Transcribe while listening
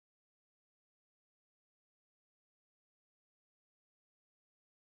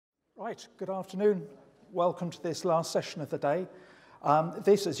Right, good afternoon. Welcome to this last session of the day.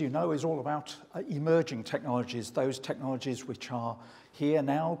 This, as you know, is all about emerging technologies, those technologies which are here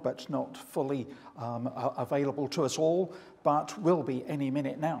now but not fully available to us all, but will be any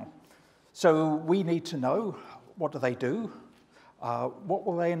minute now. So we need to know, what do they do? What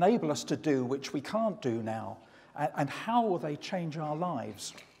will they enable us to do which we can't do now? And how will they change our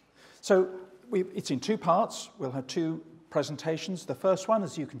lives? So it's in two parts. We'll have two presentations. The first one,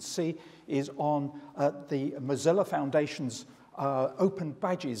 as you can see, is on the Mozilla Foundation's open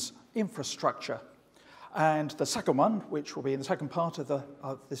badges infrastructure. And the second one, which will be in the second part of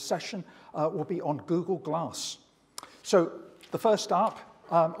this session, will be on Google Glass. So the first up,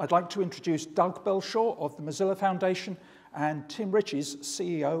 I'd like to introduce Doug Belshaw of the Mozilla Foundation and Tim Riches,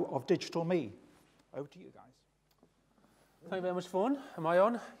 CEO of DigitalMe. Over to you guys. Thank you very much, Vaughan. Am I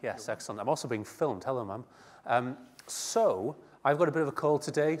on? Yes, excellent. I'm also being filmed. Hello, ma'am. So, I've got a bit of a cold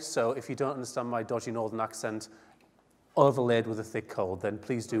today, so if you don't understand my dodgy northern accent overlaid with a thick cold, then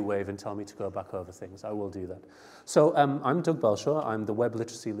please do wave and tell me to go back over things. I will do that. So, I'm Doug Belshaw. I'm the web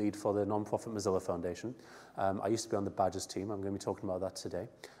literacy lead for the non-profit Mozilla Foundation. I used to be on the badges team. I'm going to be talking about that today.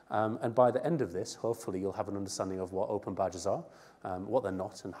 And by the end of this, hopefully you'll have an understanding of what open badges are, what they're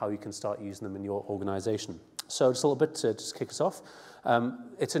not, and how you can start using them in your organization. So just a little bit to just kick us off.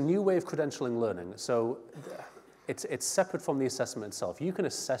 It's a new way of credentialing learning. So it's separate from the assessment itself. You can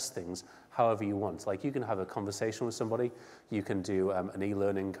assess things however you want. Like you can have a conversation with somebody, you can do an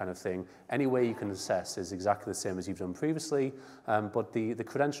e-learning kind of thing. Any way you can assess is exactly the same as you've done previously, but the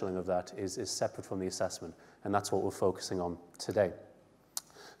credentialing of that is separate from the assessment, and that's what we're focusing on today.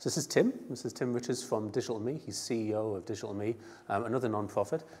 So this is Tim. This is Tim Riches from DigitalMe. He's CEO of DigitalMe, another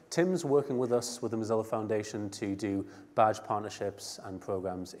non-profit. Tim's working with us with the Mozilla Foundation to do badge partnerships and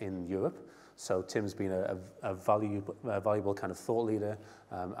programs in Europe. So Tim's been a valuable kind of thought leader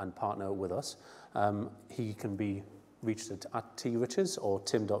and partner with us. He can be reached at triches or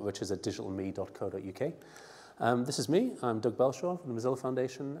tim.riches@digitalme.co.uk. This is me. I'm Doug Belshaw from the Mozilla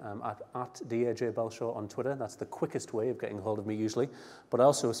Foundation. I'm at DAJ Belshaw on Twitter. That's the quickest way of getting hold of me usually. But I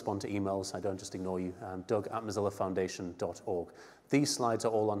also respond to emails. I don't just ignore you. Doug@mozillafoundation.org. These slides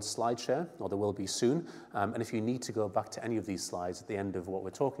are all on SlideShare, or they will be soon. And if you need to go back to any of these slides at the end of what we're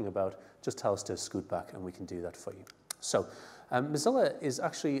talking about, just tell us to scoot back and we can do that for you. So Mozilla is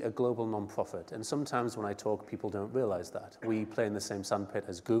actually a global non-profit, and sometimes when I talk, people don't realize that. We play in the same sandpit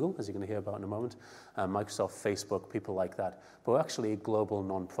as Google, as you're going to hear about in a moment, Microsoft, Facebook, people like that, but we're actually a global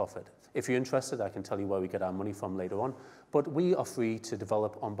non-profit. If you're interested, I can tell you where we get our money from later on, but we are free to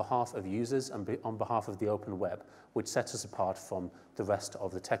develop on behalf of users and on behalf of the open web, which sets us apart from the rest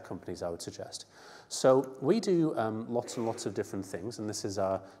of the tech companies, I would suggest. So we do lots and lots of different things, and this is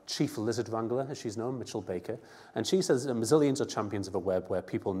our chief lizard wrangler, as she's known, Mitchell Baker, and she says that Mozillians are champions of a web where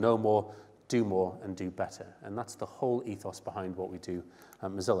people know more, do more, and do better. And that's the whole ethos behind what we do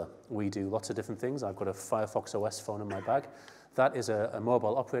at Mozilla. We do lots of different things. I've got a Firefox OS phone in my bag. That is a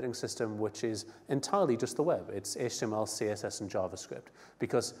mobile operating system which is entirely just the web. It's HTML, CSS, and JavaScript.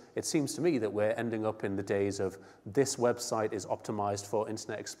 Because it seems to me that we're ending up in the days of this website is optimized for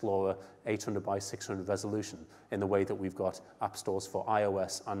Internet Explorer 800 by 600 resolution in the way that we've got app stores for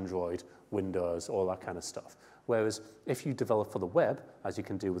iOS, Android, Windows, all that kind of stuff. Whereas if you develop for the web, as you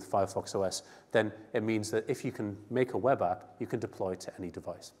can do with Firefox OS, then it means that if you can make a web app, you can deploy it to any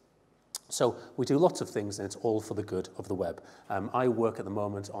device. So we do lots of things, and it's all for the good of the web. I work at the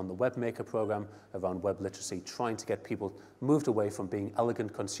moment on the Web Maker program around web literacy, trying to get people moved away from being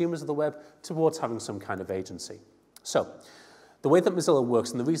elegant consumers of the web towards having some kind of agency. So the way that Mozilla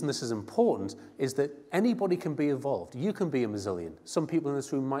works, and the reason this is important, is that anybody can be involved. You can be a Mozillian. Some people in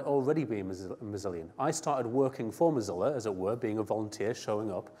this room might already be a Mozillian. I started working for Mozilla, as it were, being a volunteer,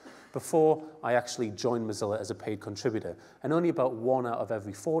 showing up, before I actually joined Mozilla as a paid contributor. And only about 1 out of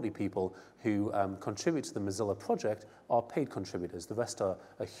every 40 people who contribute to the Mozilla project are paid contributors. The rest are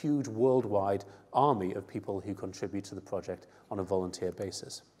a huge worldwide army of people who contribute to the project on a volunteer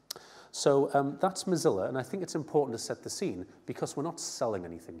basis. So that's Mozilla, and I think it's important to set the scene because we're not selling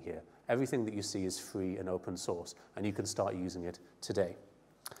anything here. Everything that you see is free and open source, and you can start using it today.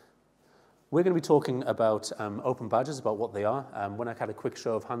 We're going to be talking about open badges, about what they are. When I had a quick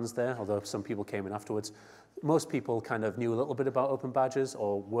show of hands there, although some people came in afterwards, most people kind of knew a little bit about open badges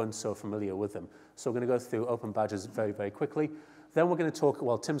or weren't so familiar with them. So we're going to go through open badges very, very quickly. Then we're going to talk,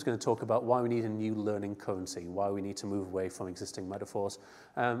 well, Tim's going to talk about why we need a new learning currency, why we need to move away from existing metaphors.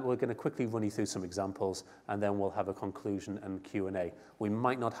 We're going to quickly run you through some examples, and then we'll have a conclusion and Q&A. We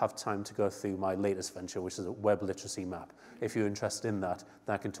might not have time to go through my latest venture, which is a web literacy map. If you're interested in that,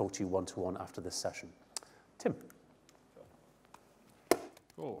 then I can talk to you one-to-one after this session. Tim.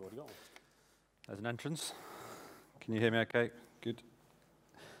 Cool. There's an entrance. Can you hear me okay? Good.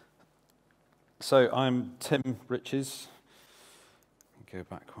 So I'm Tim Riches. Go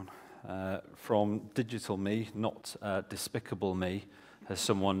back one. From DigitalMe, not Despicable Me. Has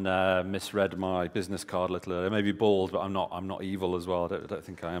someone misread my business card a little earlier? Maybe bald, but I'm not evil as well. I don't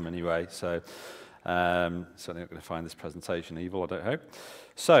think I am anyway. So certainly not going to find this presentation evil, I don't hope.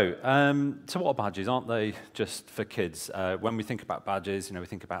 So what are badges? Aren't they just for kids? When we think about badges, we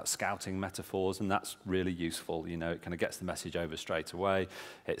think about scouting metaphors, and that's really useful. It kind of gets the message over straight away.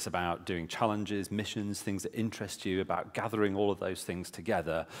 It's about doing challenges, missions, things that interest you, about gathering all of those things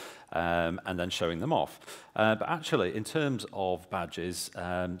together and then showing them off. But actually, in terms of badges,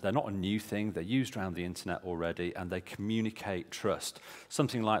 they're not a new thing. They're used around the internet already, and they communicate trust.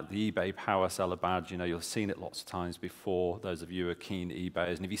 Something like the eBay Power Seller badge, you've seen it lots of times before, those of you who are keen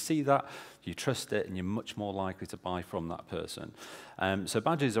eBayers. And if you see that, you trust it, and you're much more likely to buy from that person. So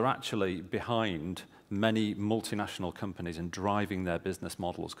badges are actually behind many multinational companies and driving their business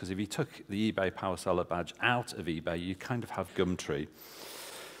models, because if you took the eBay Power Seller badge out of eBay, you kind of have Gumtree.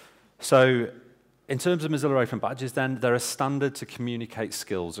 So in terms of Mozilla Open Badges, then, they're a standard to communicate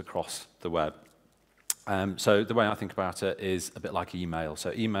skills across the web. So the way I think about it is a bit like email.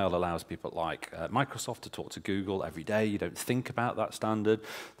 So email allows people like Microsoft to talk to Google every day. You don't think about that standard.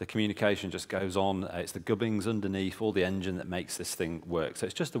 The communication just goes on. It's the gubbins underneath, all the engine that makes this thing work. So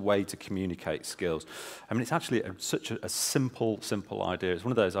it's just a way to communicate skills. I mean, it's actually such a simple idea. It's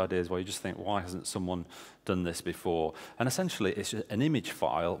one of those ideas where you just think, why hasn't someone done this before? And essentially, it's just an image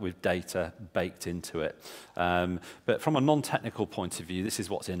file with data baked into it. But from a non-technical point of view, this is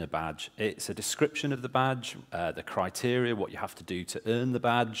what's in a badge. It's a description of the badge, the criteria, what you have to do to earn the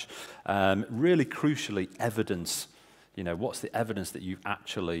badge, really crucially, evidence. What's the evidence that you've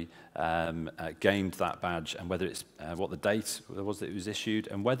actually gained that badge, and whether it's what the date was that it was issued,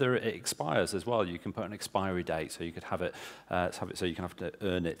 and whether it expires as well. You can put an expiry date, so you could have it so you can have to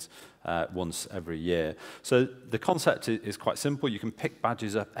earn it once every year. So the concept is quite simple. You can pick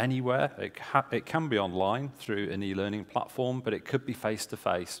badges up anywhere. It can be online through an e-learning platform, but it could be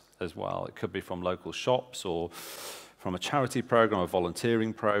face-to-face as well. It could be from local shops or from a charity program, a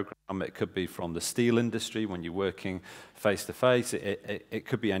volunteering program. It could be from the steel industry when you're working face-to-face. It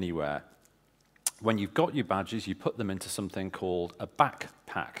could be anywhere. When you've got your badges, you put them into something called a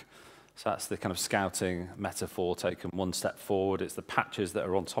backpack. So that's the kind of scouting metaphor taken one step forward. It's the patches that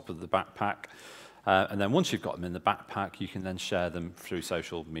are on top of the backpack. And then once you've got them in the backpack, you can then share them through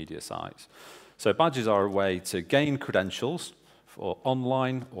social media sites. So badges are a way to gain credentials for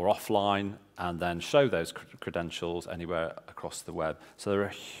online or offline, and then show those credentials anywhere across the web. So they're a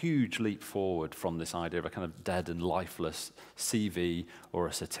huge leap forward from this idea of a kind of dead and lifeless CV or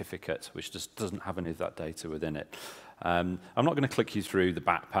a certificate, which just doesn't have any of that data within it. I'm not going to click you through the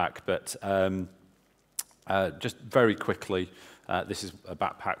backpack, but just very quickly, this is a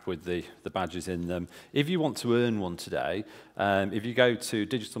backpack with the badges in them. If you want to earn one today, if you go to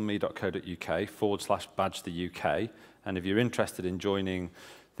digitalme.co.uk/badge-the-UK, and if you're interested in joining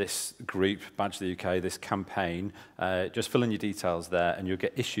this group, Badge the UK, this campaign, just fill in your details there, and you'll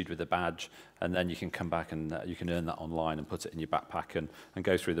get issued with a badge, and then you can come back and you can earn that online and put it in your backpack and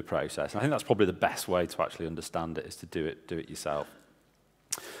go through the process. And I think that's probably the best way to actually understand it, is to do it yourself.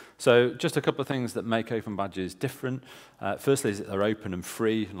 So just a couple of things that make open badges different. Firstly, is that they're open and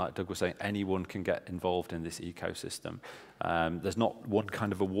free. Like Doug was saying, anyone can get involved in this ecosystem. There's not one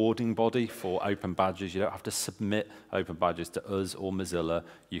kind of awarding body for open badges. You don't have to submit open badges to us or Mozilla.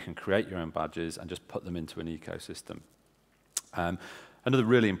 You can create your own badges and just put them into an ecosystem. Another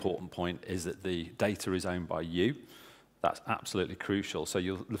really important point is that the data is owned by you. That's absolutely crucial. So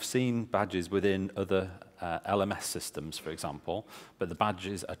you'll have seen badges within other LMS systems, for example, but the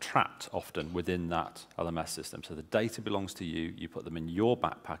badges are trapped often within that LMS system. So the data belongs to you. You put them in your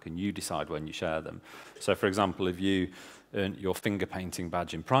backpack, and you decide when you share them. So, for example, if you earn your finger painting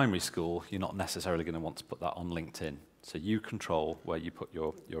badge in primary school, you're not necessarily going to want to put that on LinkedIn. So you control where you put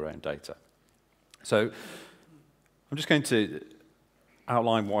your own data. So I'm just going to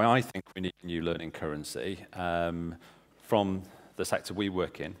outline why I think we need a new learning currency from the sector we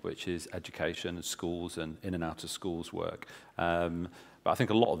work in, which is education and schools and in and out of schools work. But I think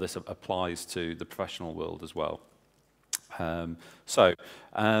a lot of this applies to the professional world as well. The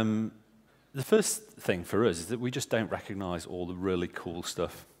first thing for us is that we just don't recognize all the really cool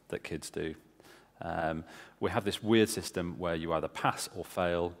stuff that kids do. We have this weird system where you either pass or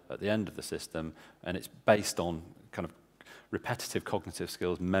fail at the end of the system, and it's based on kind of repetitive cognitive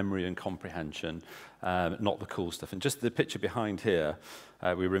skills, memory and comprehension, not the cool stuff. And just the picture behind here,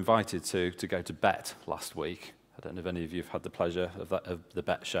 we were invited to go to BET last week. don't know if any of you have had the pleasure of the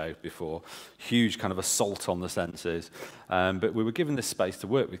Bet Show before. Huge kind of assault on the senses. But we were given this space to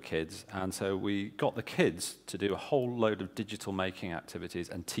work with kids, and so we got the kids to do a whole load of digital making activities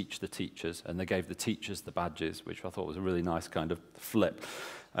and teach the teachers, and they gave the teachers the badges, which I thought was a really nice kind of flip.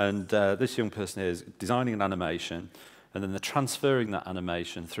 And this young person here is designing an animation, and then they're transferring that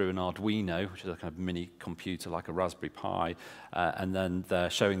animation through an Arduino, which is a kind of mini computer like a Raspberry Pi, and then they're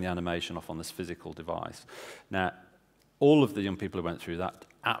showing the animation off on this physical device. Now, all of the young people who went through that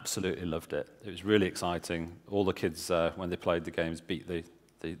absolutely loved it. It was really exciting. All the kids, when they played the games, beat the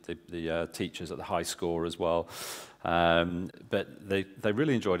teachers at the high score as well. But they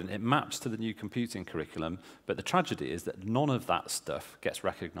really enjoyed it. It maps to the new computing curriculum, but the tragedy is that none of that stuff gets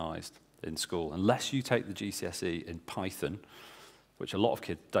recognised in school. Unless you take the GCSE in Python, which a lot of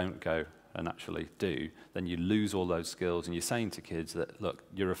kids don't go and actually do, then you lose all those skills, and you're saying to kids that, look,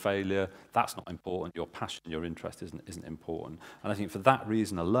 you're a failure, that's not important, your passion, your interest isn't important. And I think for that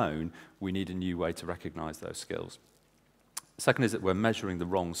reason alone, we need a new way to recognise those skills. Second is that we're measuring the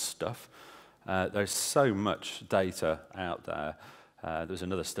wrong stuff. There's so much data out there. There's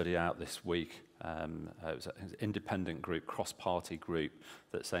another study out this week. It was an independent group, cross-party group,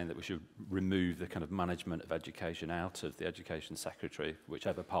 that's saying that we should remove the kind of management of education out of the education secretary,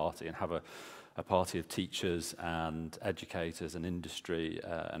 whichever party, and have a party of teachers and educators and industry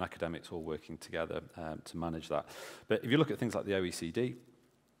and academics all working together to manage that. But if you look at things like the OECD,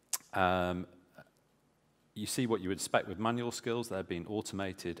 you see what you would expect with manual skills. They're being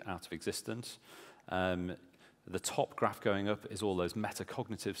automated out of existence. The top graph going up is all those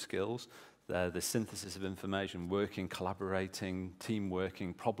metacognitive skills. They're the synthesis of information, working, collaborating, team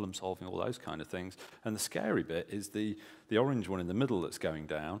working, problem solving, all those kind of things. And the scary bit is the orange one in the middle that's going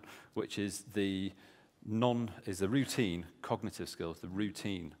down, which is the routine cognitive skills,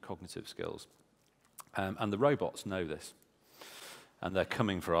 And the robots know this, and they're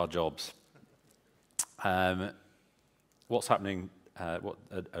coming for our jobs. What's happening?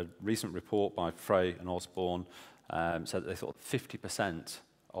 A recent report by Frey and Osborne said that they thought 50%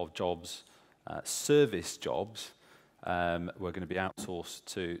 of jobs, service jobs, were going to be outsourced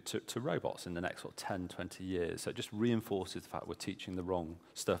to robots in the next 10, 20 years. So it just reinforces the fact we're teaching the wrong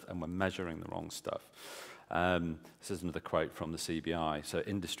stuff and we're measuring the wrong stuff. This is another quote from the CBI. So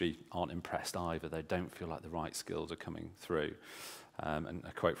industry aren't impressed either. They don't feel like the right skills are coming through. And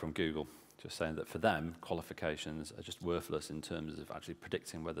a quote from Google, just saying that for them, qualifications are just worthless in terms of actually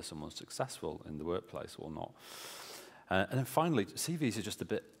predicting whether someone's successful in the workplace or not. And then finally, CVs are just a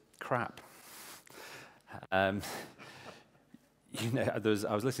bit crap. I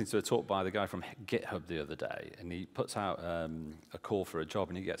was listening to a talk by the guy from GitHub the other day, and he puts out a call for a job,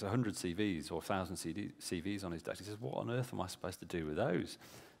 and he gets 100 CVs or 1,000 CVs on his desk. He says, what on earth am I supposed to do with those?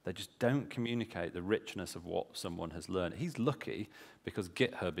 They just don't communicate the richness of what someone has learned. He's lucky because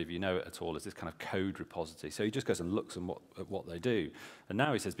GitHub, if you know it at all, is this kind of code repository. So he just goes and looks at what they do. And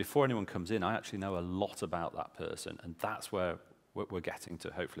now he says, before anyone comes in, I actually know a lot about that person. And that's where we're getting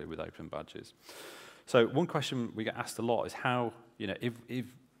to, hopefully, with open badges. So one question we get asked a lot is how, if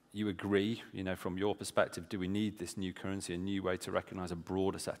you agree, from your perspective, do we need this new currency, a new way to recognize a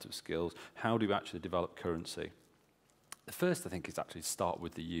broader set of skills? How do we actually develop currency? The first, I think, is actually start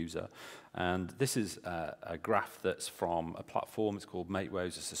with the user. And this is a graph that's from a platform. It's called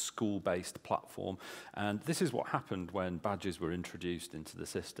MateWaves. It's a school-based platform. And this is what happened when badges were introduced into the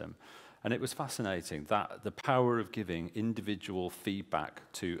system. And it was fascinating, that the power of giving individual feedback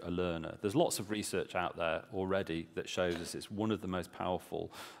to a learner. There's lots of research out there already that shows us it's one of the most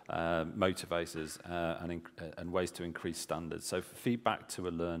powerful motivators and ways to increase standards. So feedback to a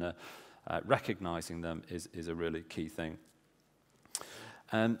learner, recognizing them is a really key thing.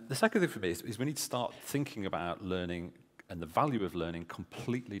 And the second thing for me is we need to start thinking about learning and the value of learning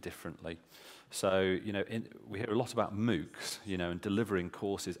completely differently. So, we hear a lot about MOOCs, and delivering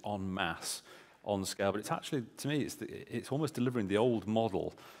courses en masse, on scale, but it's actually, to me, it's almost delivering the old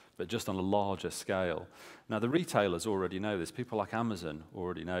model, but just on a larger scale. Now, the retailers already know this. People like Amazon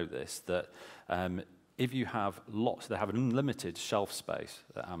already know this, that if you have they have an unlimited shelf space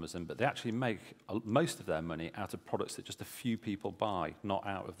at Amazon, but they actually make most of their money out of products that just a few people buy, not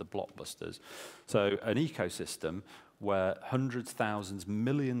out of the blockbusters. So an ecosystem where hundreds, thousands,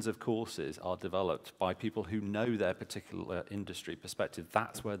 millions of courses are developed by people who know their particular industry perspective.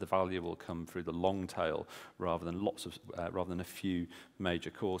 That's where the value will come through the long tail, rather than a few major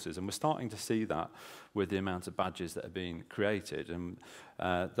courses. And we're starting to see that with the amount of badges that are being created. And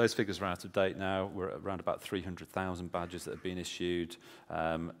those figures are out of date now. We're at around about 300,000 badges that have been issued.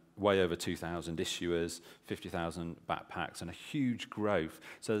 way over 2,000 issuers, 50,000 backpacks, and a huge growth.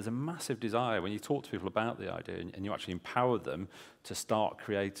 So there's a massive desire when you talk to people about the idea and you actually empower them to start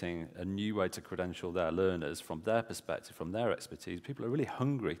creating a new way to credential their learners from their perspective, from their expertise. People are really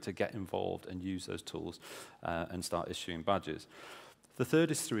hungry to get involved and use those tools and start issuing badges. The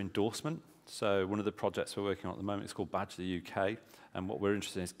third is through endorsement. So one of the projects we're working on at the moment is called Badge the UK, and what we're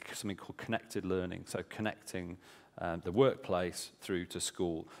interested in is something called connected learning, so connecting the workplace through to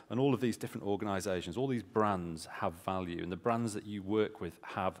school. And all of these different organisations, all these brands have value, and the brands that you work with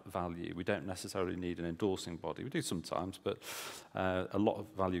have value. We don't necessarily need an endorsing body. We do sometimes, but a lot of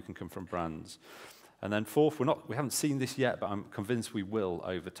value can come from brands. And then fourth, we haven't seen this yet, but I'm convinced we will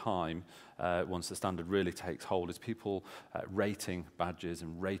over time once the standard really takes hold, is people rating badges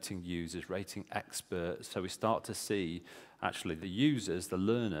and rating users, rating experts. So we start to see actually the users, the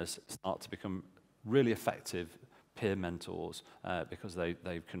learners, start to become really effective peer mentors because they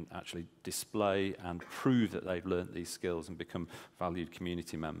can actually display and prove that they've learnt these skills and become valued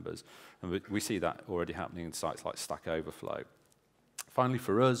community members. And we see that already happening in sites like Stack Overflow. Finally,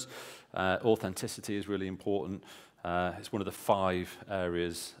 for us, authenticity is really important. It's one of the 5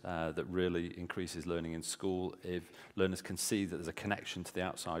 areas that really increases learning in school if learners can see that there's a connection to the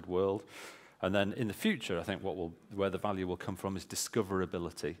outside world. And then in the future, I think where the value will come from is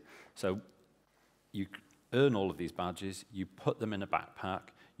discoverability. So you earn all of these badges, you put them in a backpack,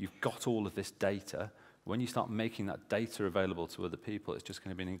 you've got all of this data. When you start making that data available to other people, it's just going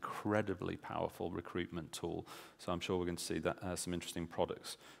to be an incredibly powerful recruitment tool. So I'm sure we're going to see that some interesting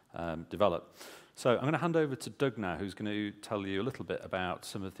products develop. So I'm going to hand over to Doug now, who's going to tell you a little bit about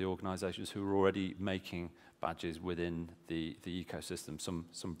some of the organisations who are already making badges within the ecosystem,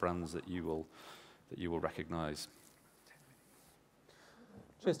 some brands that you will recognise.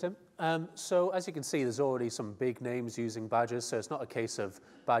 Cheers, Tim. So as you can see, there's already some big names using badges. So it's not a case of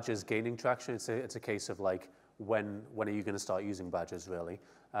badges gaining traction. It's a case of like, when are you going to start using badges, really?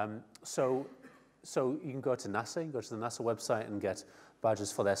 So you can go to NASA, you can go to the NASA website and get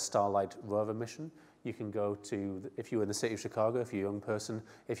badges for their Starlight rover mission. You can go to, if you were in the city of Chicago, if you're a young person,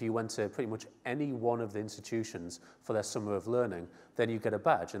 if you went to pretty much any one of the institutions for their summer of learning, then you get a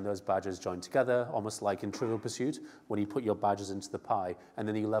badge, and those badges join together, almost like in Trivial Pursuit, when you put your badges into the pie, and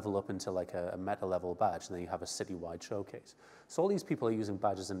then you level up into like a meta-level badge, and then you have a citywide showcase. So all these people are using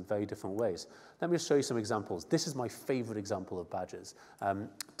badges in very different ways. Let me just show you some examples. This is my favorite example of badges.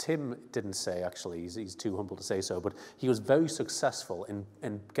 Tim didn't say, actually, he's too humble to say so, but he was very successful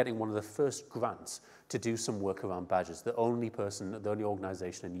in getting one of the first grants to do some work around badges, the only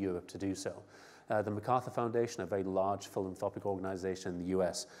organization in Europe to do so. The MacArthur Foundation, a very large philanthropic organization in the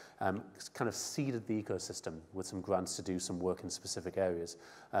US, kind of seeded the ecosystem with some grants to do some work in specific areas.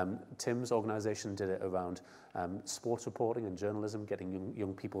 Tim's organization did it around sports reporting and journalism, getting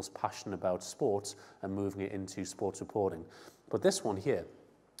young people's passion about sports and moving it into sports reporting. But this one here,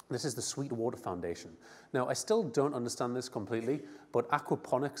 this is the Sweetwater Foundation. Now, I still don't understand this completely, but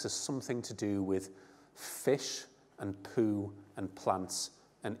aquaponics is something to do with fish and poo and plants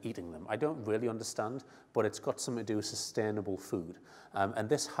and eating them. I don't really understand, but it's got something to do with sustainable food. And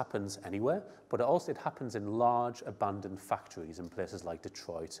this happens anywhere, but it happens in large abandoned factories in places like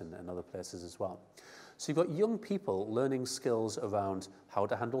Detroit and other places as well. So you've got young people learning skills around how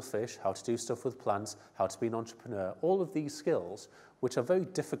to handle fish, how to do stuff with plants, how to be an entrepreneur, all of these skills, which are very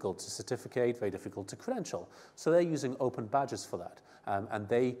difficult to certificate, very difficult to credential. So they're using open badges for that. And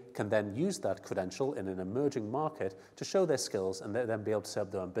they can then use that credential in an emerging market to show their skills and then be able to set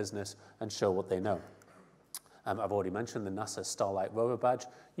up their own business and show what they know. I've already mentioned the NASA Starlight rover badge.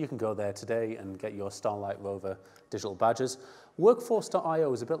 You can go there today and get your Starlight rover digital badges.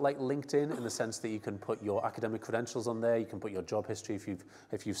 Workforce.io is a bit like LinkedIn in the sense that you can put your academic credentials on there, you can put your job history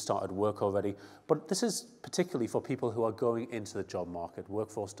if you've started work already. But this is particularly for people who are going into the job market,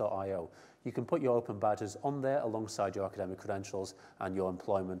 Workforce.io. You can put your open badges on there alongside your academic credentials and your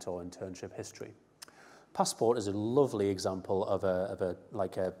employment or internship history. Passport is a lovely example of a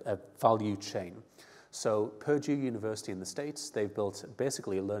value chain. So Purdue University in the States, they've built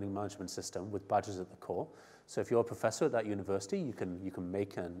basically a learning management system with badges at the core. So if you're a professor at that university, you can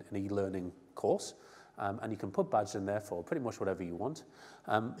make an e-learning course, and you can put badges in there for pretty much whatever you want.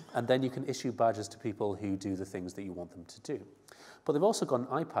 And then you can issue badges to people who do the things that you want them to do. But they've also got an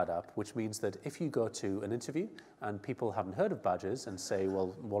iPad app, which means that if you go to an interview and people haven't heard of badges and say,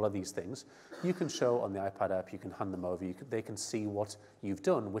 well, what are these things? You can show on the iPad app, you can hand them over, they can see what you've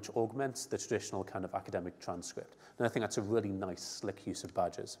done, which augments the traditional kind of academic transcript. And I think that's a really nice, slick use of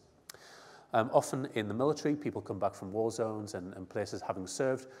badges. Often in the military, people come back from war zones and places having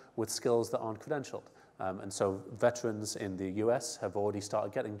served with skills that aren't credentialed. And so veterans in the US have already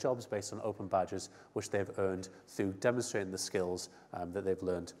started getting jobs based on open badges, which they've earned through demonstrating the skills that they've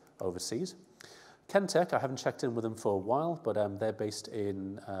learned overseas. Kentech, I haven't checked in with them for a while, but they're based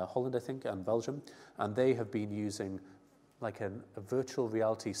in Holland, I think, and Belgium, and they have been using like a virtual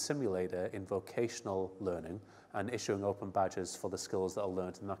reality simulator in vocational learning and issuing open badges for the skills that are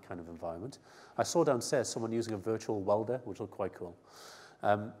learned in that kind of environment. I saw downstairs someone using a virtual welder, which looked quite cool.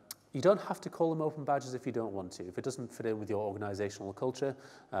 You don't have to call them open badges if you don't want to. If it doesn't fit in with your organizational culture,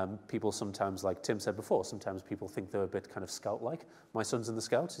 people sometimes, like Tim said before, sometimes people think they're a bit kind of scout-like. My son's in the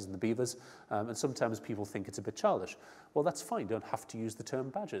Scouts, he's in the Beavers, and sometimes people think it's a bit childish. Well, that's fine. You don't have to use the term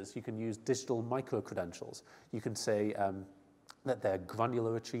badges. You can use digital micro-credentials. You can say that they're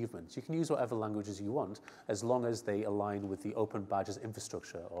granular achievements. You can use whatever languages you want as long as they align with the Open Badges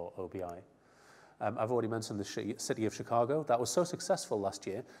Infrastructure, or OBI. I've already mentioned the city of Chicago. That was so successful last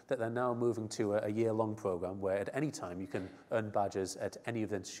year that they're now moving to a year-long program where at any time you can earn badges at any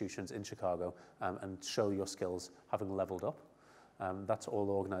of the institutions in Chicago and show your skills having leveled up. That's all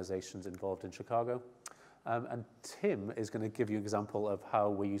organizations involved in Chicago. And Tim is going to give you an example of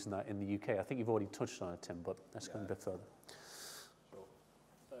how we're using that in the UK. I think you've already touched on it, Tim, but let's go a bit further.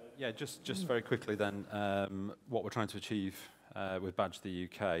 Yeah, just very quickly then, what we're trying to achieve with Badge the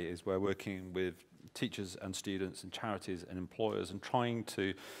UK is we're working with teachers and students and charities and employers and trying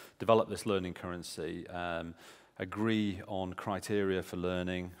to develop this learning currency, agree on criteria for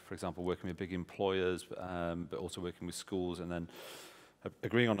learning, for example, working with big employers, but also working with schools, and then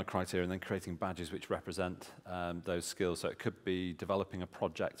agreeing on the criteria and then creating badges which represent those skills. So it could be developing a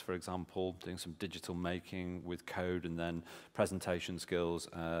project, for example, doing some digital making with code and then presentation skills,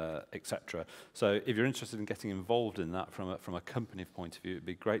 etc. So if you're interested in getting involved in that from a company point of view, it'd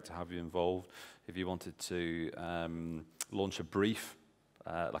be great to have you involved. If you wanted to launch a brief,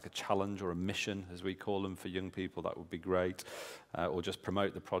 like a challenge or a mission, as we call them, for young people, that would be great. Or just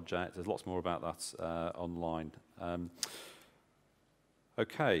promote the project. There's lots more about that online.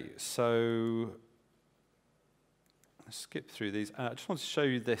 Okay, so let's skip through these. I just want to show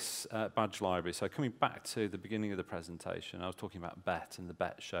you this badge library. So coming back to the beginning of the presentation, I was talking about BET and the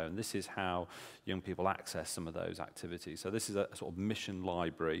BET show, and this is how young people access some of those activities. So this is a sort of mission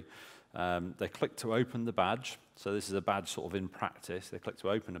library. They click to open the badge. So this is a badge sort of in practice. They click to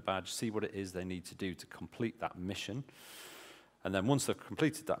open a badge, see what it is they need to do to complete that mission. And then once they've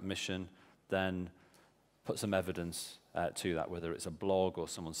completed that mission, then put some evidence to that, whether it's a blog or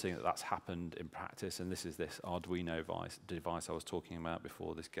someone seeing that that's happened in practice. And this is this Arduino device I was talking about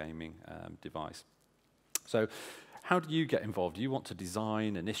before, this gaming device. So how do you get involved? Do you want to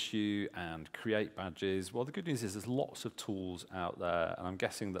design and issue and create badges? Well, the good news is there's lots of tools out there, and I'm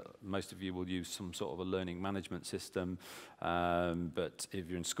guessing that most of you will use some sort of a learning management system. But if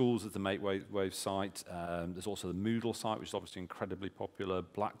you're in schools, there's the MakeWave site. There's also the Moodle site, which is obviously incredibly popular.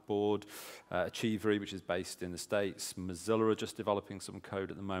 Blackboard, Achievery, which is based in the States. Mozilla are just developing some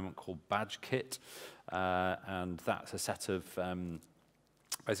code at the moment called BadgeKit, and that's a set of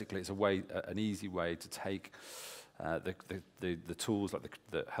basically, it's an easy way to take the tools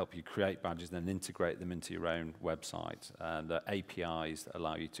that help you create badges and then integrate them into your own website. The APIs that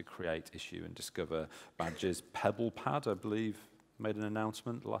allow you to create, issue, and discover badges. PebblePad, I believe, made an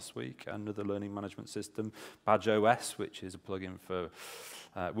announcement last week, another learning management system. BadgeOS, which is a plugin for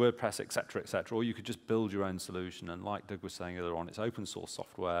WordPress, etc., etc. Or you could just build your own solution. And like Doug was saying earlier on, it's open source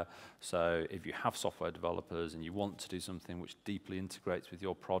software. So if you have software developers and you want to do something which deeply integrates with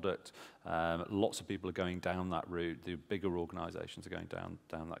your product, lots of people are going down that route. The bigger organizations are going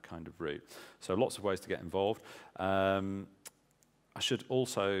down that kind of route. So lots of ways to get involved. I should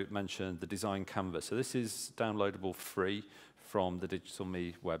also mention the design canvas. So this is downloadable free from the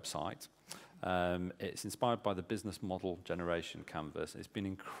DigitalMe website. It's inspired by the business model generation canvas. It's been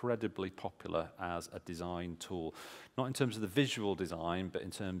incredibly popular as a design tool, not in terms of the visual design, but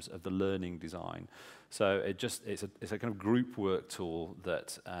in terms of the learning design. So it's a kind of group work tool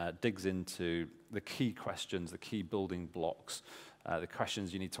that digs into the key questions, the key building blocks, the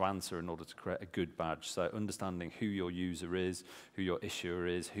questions you need to answer in order to create a good badge. So understanding who your user is, who your issuer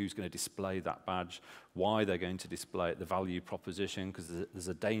is, who's going to display that badge, why they're going to display it, the value proposition, because there's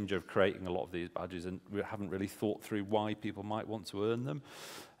a danger of creating a lot of these badges and we haven't really thought through why people might want to earn them.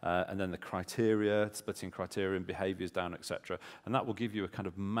 And then the criteria, splitting criteria and behaviors down, etc. And that will give you a kind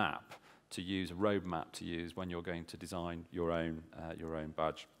of map to use, a roadmap to use when you're going to design your own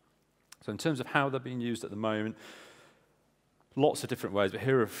badge. So in terms of how they're being used at the moment, Lots of different ways, but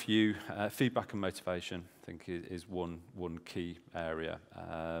here are a few. Feedback and motivation, I think, is one key area.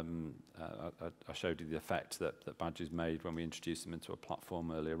 I showed you the effect that badges made when we introduced them into a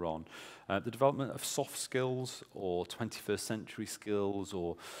platform earlier on. The development of soft skills or 21st century skills,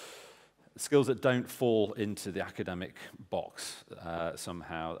 or skills that don't fall into the academic box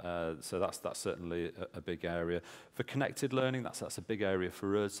somehow. So that's certainly a big area. For connected learning, that's a big area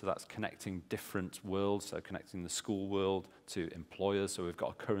for us. So that's connecting different worlds, so connecting the school world to employers. So we've got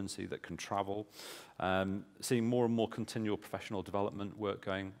a currency that can travel. Seeing more and more continual professional development work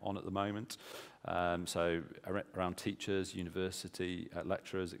going on at the moment. So around teachers, university,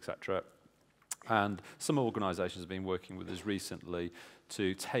 lecturers, etc. And some organisations have been working with us recently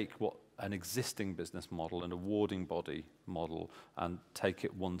to take what an existing business model, an awarding body model, and take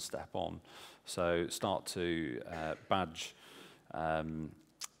it one step on. So start to badge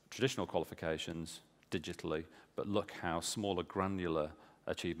traditional qualifications digitally, but look how smaller granular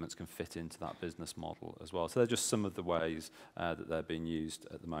achievements can fit into that business model as well. So they're just some of the ways that they're being used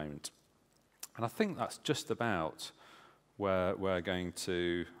at the moment. And I think that's just about where we're going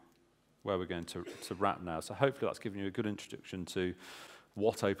to wrap now. So hopefully that's given you a good introduction to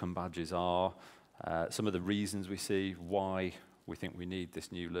what open badges are, some of the reasons we see, why we think we need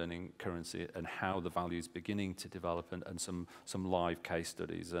this new learning currency, and how the value is beginning to develop, and some live case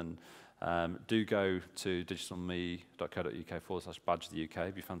studies. And do go to digitalme.co.uk/badge-the-UK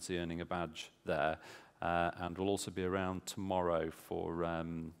if you fancy earning a badge there. And we'll also be around tomorrow for a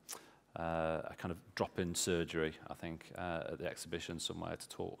kind of drop-in surgery, I think, at the exhibition somewhere to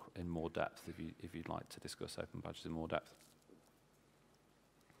talk in more depth if you'd like to discuss open badges in more depth.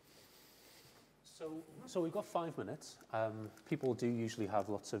 So we've got 5 minutes. People do usually have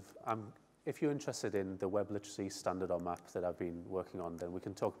lots of... if you're interested in the web literacy standard or map that I've been working on, then we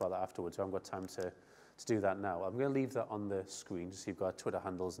can talk about that afterwards. I haven't got time to do that now. I'm going to leave that on the screen, just so you've got Twitter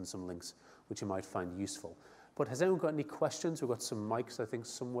handles and some links which you might find useful. But has anyone got any questions? We've got some mics, I think,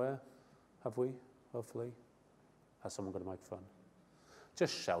 somewhere. Have we? Hopefully. Has someone got a microphone?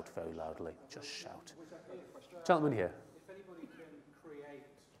 Just shout very loudly. Just shout. Gentleman here.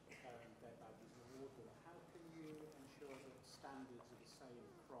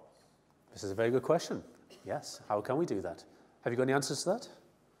 This is a very good question. Yes. How can we do that? Have you got any answers to that?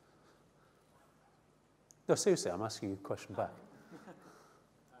 No, seriously, I'm asking you a question back.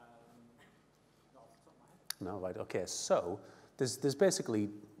 No, right. Okay. So there's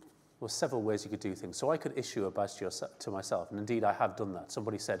basically several ways you could do things. So I could issue a badge to myself, and indeed I have done that.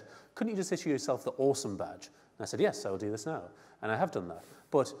 Somebody said, "Couldn't you just issue yourself the awesome badge?" And I said, "Yes, I will do this now," and I have done that.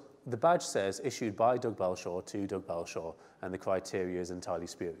 But the badge says issued by Doug Belshaw to Doug Belshaw, and the criteria is entirely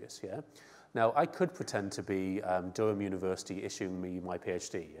spurious. Yeah. Now I could pretend to be Durham University issuing me my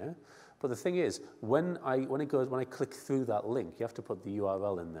PhD. Yeah. But the thing is, when I click through that link, you have to put the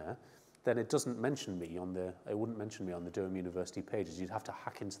URL in there. Then it doesn't mention me on the. It wouldn't mention me on the Durham University pages. You'd have to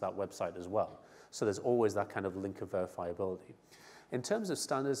hack into that website as well. So there's always that kind of link of verifiability. In terms of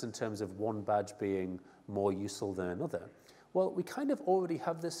standards, in terms of one badge being more useful than another, well, we kind of already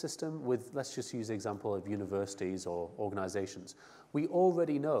have this system with, let's just use the example of universities or organizations. We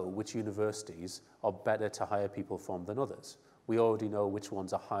already know which universities are better to hire people from than others. We already know which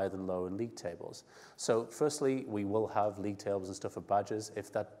ones are higher than lower in league tables. So firstly, we will have league tables and stuff for badges. If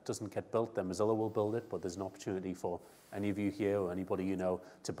that doesn't get built, then Mozilla will build it, but there's an opportunity for any of you here or anybody you know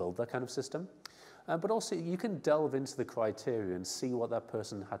to build that kind of system. But also, you can delve into the criteria and see what that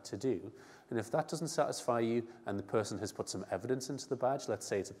person had to do. And if that doesn't satisfy you and the person has put some evidence into the badge, let's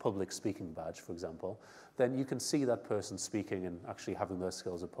say it's a public speaking badge, for example, then you can see that person speaking and actually having those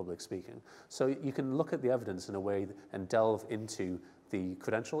skills of public speaking. So you can look at the evidence in a way and delve into the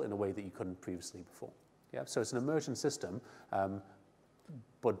credential in a way that you couldn't previously before. Yeah? So it's an immersion system,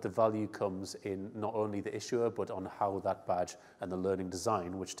 but the value comes in not only the issuer, but on how that badge and the learning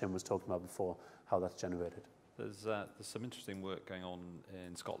design, which Tim was talking about before, how that's generated. There's some interesting work going on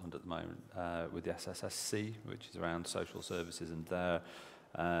in Scotland at the moment with the SSSC, which is around social services and their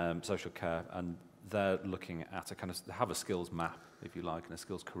social care, and they're looking at they have a skills map, if you like, and a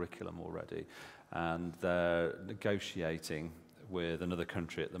skills curriculum already, and they're negotiating with another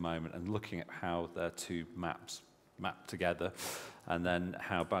country at the moment and looking at how their two maps map together, and then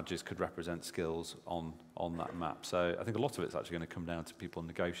how badges could represent skills on that map. So I think a lot of it's actually going to come down to people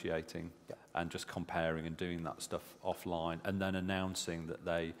negotiating and just comparing and doing that stuff offline, and then announcing that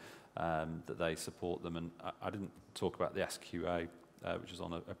they support them. And I didn't talk about the SQA, which is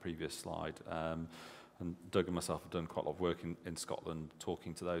on a previous slide. And Doug and myself have done quite a lot of work in Scotland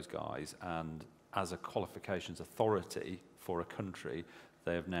talking to those guys, and as a qualifications authority for a country,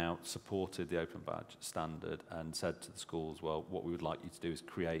 they have now supported the Open Badge standard and said to the schools, well, what we would like you to do is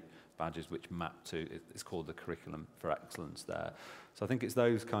create badges which map to, it's called the Curriculum for Excellence there. So I think it's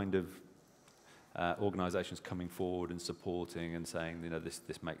those kind of organisations coming forward and supporting and saying, you know,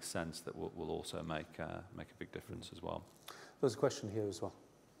 this makes sense, that will also make a big difference as well. There's a question here as well.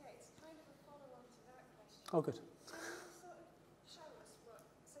 Yeah, it's kind of a follow-on to that question. Oh, good. Can you sort of show us what,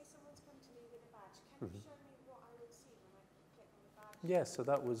 say someone's come to me with a badge, can you show me what I will see when I click on the badge? Yeah, so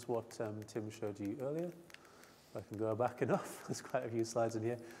that was what Tim showed you earlier. If I can go back enough, there's quite a few slides in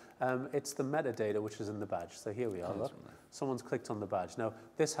here. It's the metadata which is in the badge. So here we are, look. Someone's clicked on the badge. Now,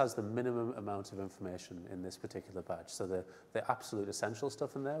 this has the minimum amount of information in this particular badge. So the absolute essential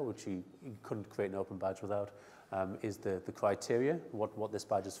stuff in there, which you couldn't create an open badge without, is the criteria, what this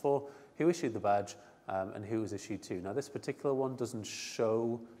badge is for, who issued the badge, and who it was issued to. Now, this particular one doesn't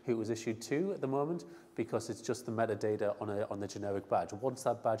show who it was issued to at the moment because it's just the metadata on the generic badge. Once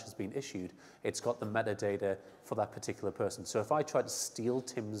that badge has been issued, it's got the metadata for that particular person. So if I tried to steal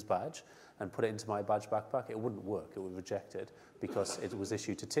Tim's badge and put it into my badge backpack, it wouldn't work. It would reject it because it was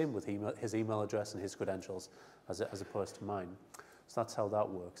issued to Tim with his email address and his credentials as opposed to mine. So that's how that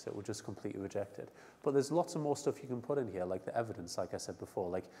works. It would just completely reject it. But there's lots of more stuff you can put in here, like the evidence, like I said before,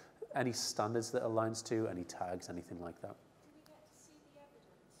 like any standards that it aligns to, any tags, anything like that. Do we get to see the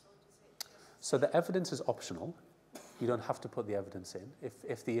evidence, or does it just... So the evidence is optional. You don't have to put the evidence in.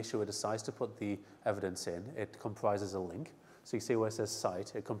 If the issuer decides to put the evidence in, it comprises a link. So you see where it says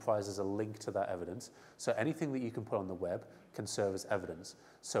cite, it comprises a link to that evidence. So anything that you can put on the web can serve as evidence.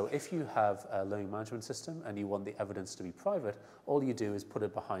 So if you have a learning management system and you want the evidence to be private, all you do is put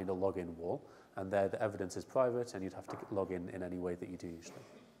it behind a login wall, and there the evidence is private, and you'd have to log in any way that you do usually.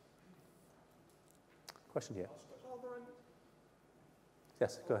 Question here.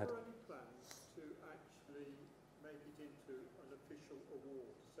 Yes, go ahead. Are there any plans to actually make it into an official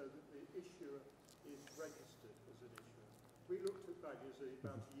award so that the issuer is registered as an issuer? We looked at badges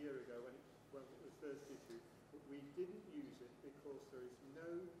about a year ago when it was first issued, but we didn't use it because there is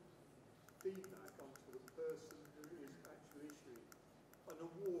no feedback onto the person who is actually issuing an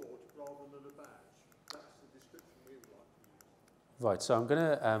award rather than a badge. That's the description we would like to use. Right, so you're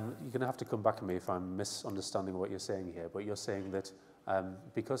gonna have to come back to me if I'm misunderstanding what you're saying here, but you're saying that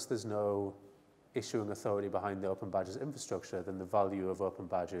because there's no issuing authority behind the Open Badges infrastructure, then the value of Open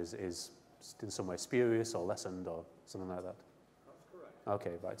Badges is in some way spurious or lessened or something like that? That's correct.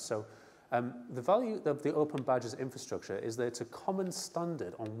 Okay, right. So the value of the Open Badges infrastructure is that it's a common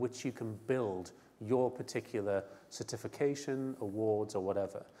standard on which you can build your particular certification, awards, or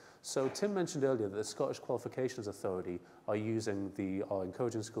whatever. So Tim mentioned earlier that the Scottish Qualifications Authority are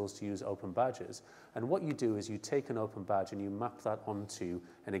encouraging schools to use open badges. And what you do is you take an open badge and you map that onto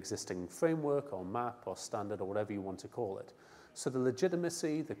an existing framework or map or standard or whatever you want to call it. So the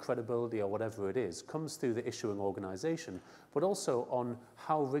legitimacy, the credibility, or whatever it is, comes through the issuing organisation, but also on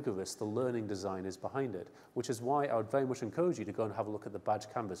how rigorous the learning design is behind it, which is why I would very much encourage you to go and have a look at the badge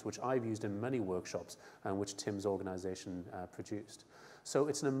canvas, which I've used in many workshops and which Tim's organisation produced. So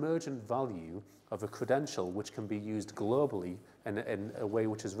it's an emergent value of a credential which can be used globally in a way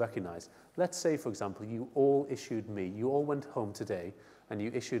which is recognised. Let's say, for example, you all went home today and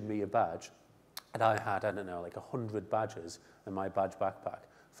you issued me a badge, and I had, I don't know, like 100 badges in my badge backpack.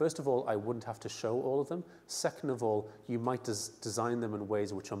 First of all, I wouldn't have to show all of them. Second of all, you might design them in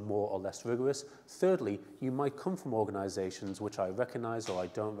ways which are more or less rigorous. Thirdly, you might come from organizations which I recognize or I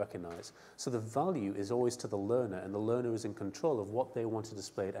don't recognize. So the value is always to the learner, and the learner is in control of what they want to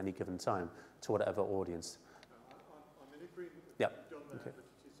display at any given time to whatever audience. I'm in agreement with what you've done there, but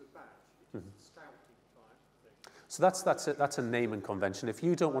it is a badge. It is a scouting type thing. So that's a naming convention. If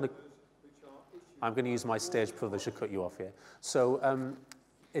you don't want to... I'm going to use my stage privilege to cut you off here. So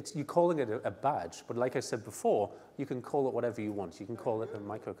you're calling it a badge, but like I said before, you can call it whatever you want. You can call it a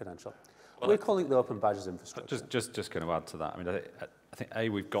micro-credential. Well, we're calling it the Open Badges infrastructure. Just going to add to that. I mean, I think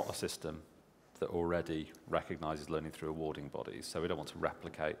we've got a system that already recognises learning through awarding bodies, so we don't want to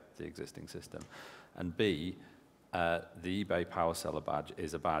replicate the existing system. And B, the eBay Power Seller badge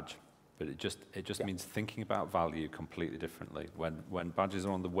is a badge, but it just means thinking about value completely differently. When badges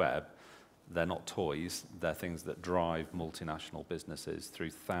are on the web, they're not toys, they're things that drive multinational businesses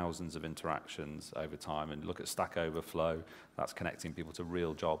through thousands of interactions over time. And look at Stack Overflow, that's connecting people to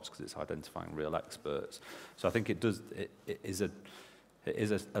real jobs because it's identifying real experts. So I think it is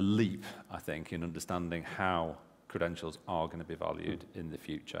a leap, I think, in understanding how credentials are going to be valued in the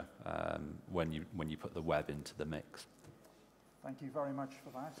future when you put the web into the mix. Thank you very much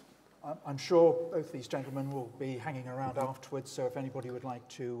for that. I'm sure both these gentlemen will be hanging around afterwards, so if anybody would like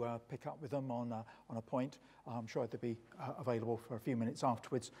to pick up with them on a point, I'm sure they'll be available for a few minutes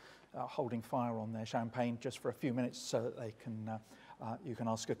afterwards, holding fire on their champagne just for a few minutes so that they can, you can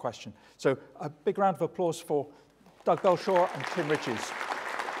ask a question. So a big round of applause for Doug Belshaw and Tim Riches.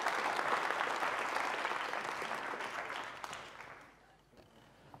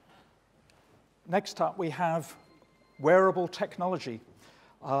 Next up, we have wearable technology.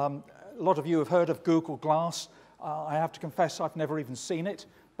 A lot of you have heard of Google Glass. I have to confess I've never even seen it,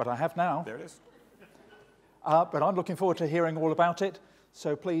 but I have now. There it is. But I'm looking forward to hearing all about it.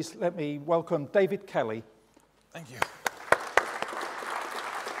 So please let me welcome David Kelly. Thank you.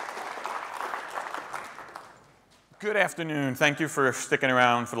 Good afternoon. Thank you for sticking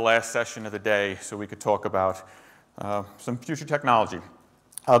around for the last session of the day so we could talk about some future technology.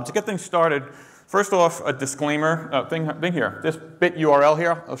 To get things started, first off, a disclaimer thing here. This bit URL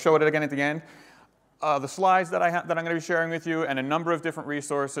here, I'll show it again at the end. The slides that I'm going to be sharing with you and a number of different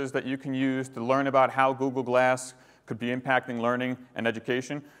resources that you can use to learn about how Google Glass could be impacting learning and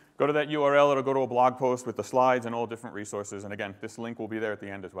education. Go to that URL, it'll go to a blog post with the slides and all different resources. And again, this link will be there at the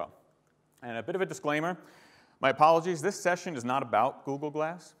end as well. And a bit of a disclaimer, my apologies, this session is not about Google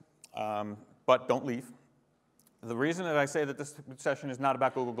Glass, but don't leave. The reason that I say that this session is not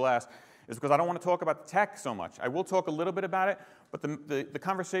about Google Glass is because I don't want to talk about the tech so much. I will talk a little bit about it, but the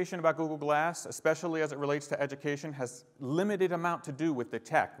conversation about Google Glass, especially as it relates to education, has limited amount to do with the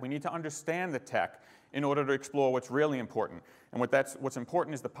tech. We need to understand the tech in order to explore what's really important. And what's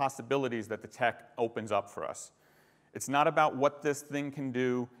important is the possibilities that the tech opens up for us. It's not about what this thing can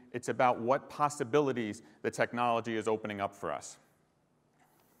do, it's about what possibilities the technology is opening up for us.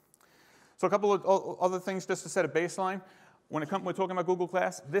 So a couple of other things just to set a baseline. When we're talking about Google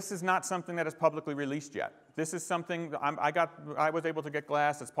Glass, this is not something that is publicly released yet. This is something that I was able to get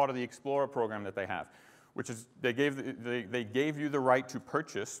Glass as part of the Explorer program that they have, which is they gave you the right to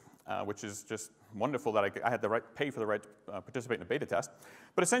purchase, which is just wonderful that I had the right pay for the right to participate in a beta test.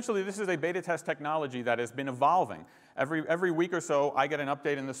 But essentially, this is a beta test technology that has been evolving. Every week or so, I get an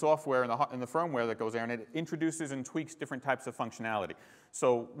update in the software and the firmware that goes there, and it introduces and tweaks different types of functionality.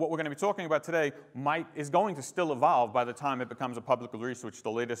 So what we're going to be talking about today is going to still evolve by the time it becomes a public release, which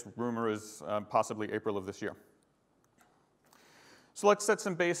the latest rumor is possibly April of this year. So let's set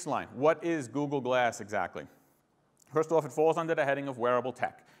some baseline. What is Google Glass exactly? First off, it falls under the heading of wearable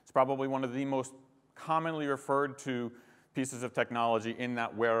tech. It's probably one of the most commonly referred to pieces of technology in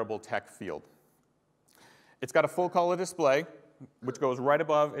that wearable tech field. It's got a full color display, which goes right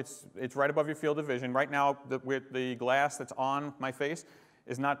above, it's right above your field of vision. Right now, the glass that's on my face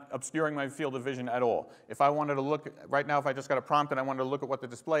is not obscuring my field of vision at all. If I wanted to look, right now if I just got a prompt and I wanted to look at what the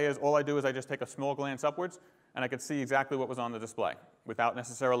display is, all I do is I just take a small glance upwards and I could see exactly what was on the display without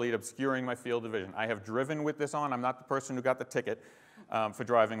necessarily obscuring my field of vision. I have driven with this on. I'm not the person who got the ticket for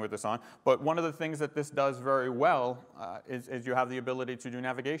driving with this on. But one of the things that this does very well is you have the ability to do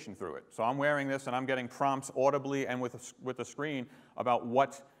navigation through it. So I'm wearing this and I'm getting prompts audibly and with a screen about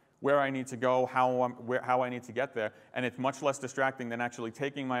where I need to go, how I need to get there, and it's much less distracting than actually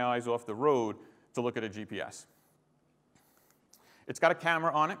taking my eyes off the road to look at a GPS. It's got a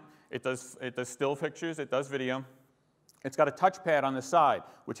camera on it. It does still pictures. It does video. It's got a touchpad on the side,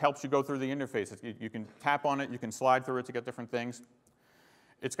 which helps you go through the interface. You can tap on it. You can slide through it to get different things.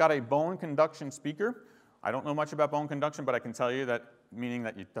 It's got a bone conduction speaker. I don't know much about bone conduction, but I can tell you that, meaning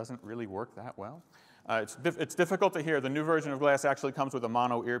that it doesn't really work that well. It's difficult to hear. The new version of Glass actually comes with a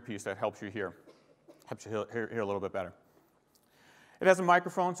mono earpiece that helps you hear a little bit better. It has a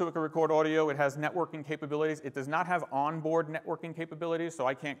microphone so it can record audio. It has networking capabilities. It does not have onboard networking capabilities, so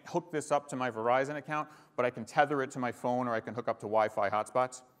I can't hook this up to my Verizon account, but I can tether it to my phone or I can hook up to Wi-Fi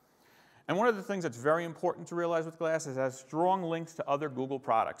hotspots. And one of the things that's very important to realize with Glass is it has strong links to other Google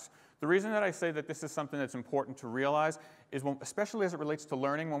products. The reason that I say that this is something that's important to realize is, especially as it relates to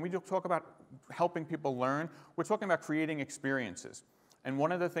learning, when we talk about helping people learn, we're talking about creating experiences. And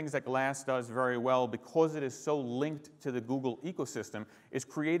one of the things that Glass does very well, because it is so linked to the Google ecosystem, is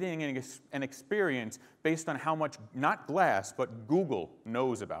creating an experience based on how much, not Glass, but Google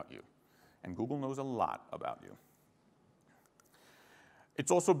knows about you. And Google knows a lot about you. It's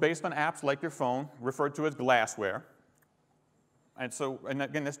also based on apps like your phone, referred to as glassware. And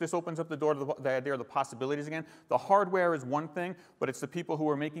again, this opens up the door to the idea of the possibilities again. The hardware is one thing, but it's the people who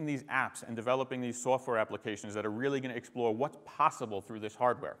are making these apps and developing these software applications that are really going to explore what's possible through this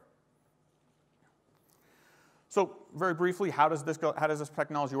hardware. So very briefly, how does this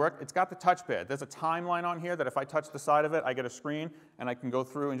technology work? It's got the touchpad. There's a timeline on here that if I touch the side of it, I get a screen, and I can go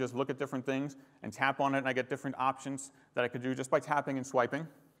through and just look at different things and tap on it, and I get different options that I could do just by tapping and swiping.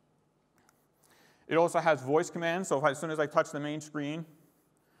 It also has voice commands, so as soon as I touch the main screen,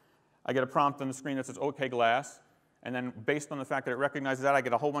 I get a prompt on the screen that says, OK, glass. And then based on the fact that it recognizes that, I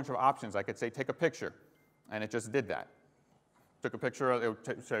get a whole bunch of options. I could say, take a picture, and it just did that. Took a picture, it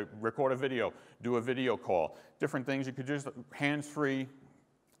would say, record a video, do a video call. Different things you could use, hands-free.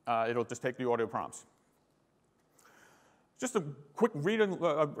 It'll just take the audio prompts. Just a quick read a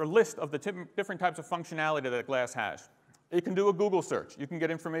list of the different types of functionality that Glass has. You can do a Google search. You can get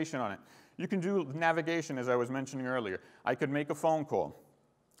information on it. You can do navigation, as I was mentioning earlier. I could make a phone call.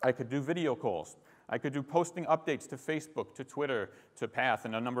 I could do video calls. I could do posting updates to Facebook, to Twitter, to Path,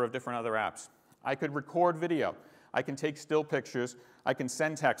 and a number of different other apps. I could record video. I can take still pictures. I can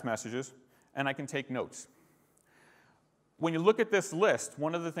send text messages. And I can take notes. When you look at this list,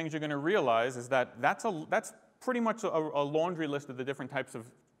 one of the things you're going to realize is that that's pretty much a laundry list of the different types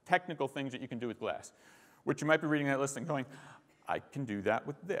of technical things that you can do with Glass, which you might be reading that list and going, I can do that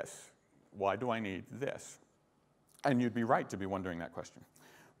with this. Why do I need this? And you'd be right to be wondering that question.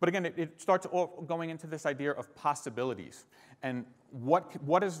 But again, it starts going into this idea of possibilities and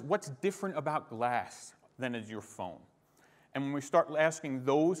what's different about Glass than is your phone. And when we start asking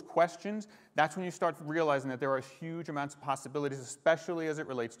those questions, that's when you start realizing that there are huge amounts of possibilities, especially as it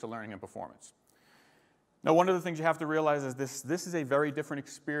relates to learning and performance. Now, one of the things you have to realize is this is a very different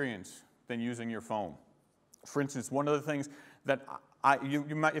experience than using your phone. For instance, one of the things that you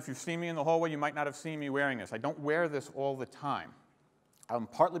might, if you've seen me in the hallway, you might not have seen me wearing this. I don't wear this all the time,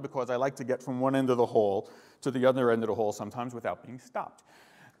 partly because I like to get from one end of the hall to the other end of the hall sometimes without being stopped.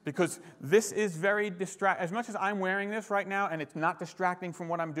 Because this is very distracting. As much as I'm wearing this right now, and it's not distracting from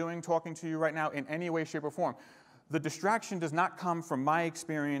what I'm doing, talking to you right now in any way, shape, or form, the distraction does not come from my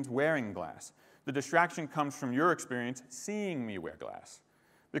experience wearing Glass. The distraction comes from your experience seeing me wear Glass.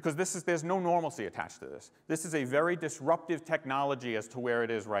 Because there's no normalcy attached to this. This is a very disruptive technology as to where it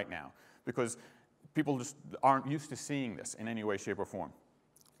is right now. Because people just aren't used to seeing this in any way, shape, or form.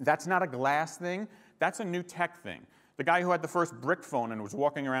 That's not a Glass thing. That's a new tech thing. The guy who had the first brick phone and was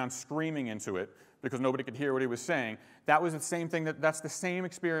walking around screaming into it because nobody could hear what he was saying, that was the same thing. That's the same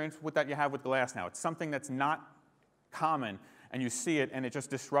experience that you have with Glass now. It's something that's not common, and you see it, and it just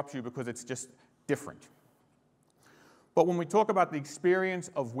disrupts you because it's just different. But when we talk about the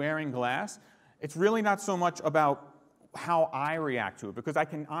experience of wearing Glass, it's really not so much about how I react to it, because I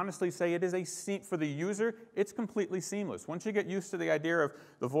can honestly say it is for the user, it's completely seamless. Once you get used to the idea of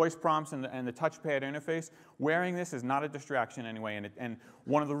the voice prompts and the touchpad interface, wearing this is not a distraction anyway. And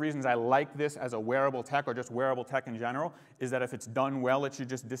one of the reasons I like this as a wearable tech, or just wearable tech in general, is that if it's done well, it should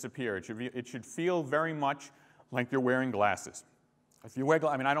just disappear. It should feel very much like you're wearing glasses. If you wear,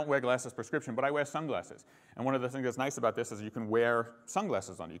 I mean, I don't wear glasses prescription, but I wear sunglasses. And one of the things that's nice about this is you can wear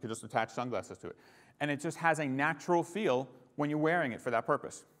sunglasses on it. You can just attach sunglasses to it. And it just has a natural feel when you're wearing it for that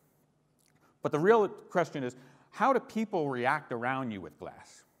purpose. But the real question is, how do people react around you with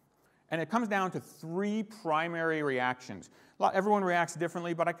Glass? And it comes down to 3 primary reactions. Everyone reacts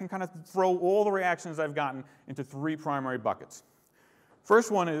differently, but I can kind of throw all the reactions I've gotten into 3 primary buckets.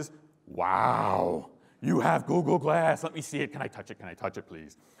 First one is, wow. You have Google Glass. Let me see it. Can I touch it? Can I touch it,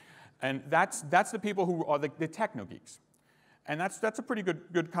 please? And that's the people who are the techno geeks. And that's a pretty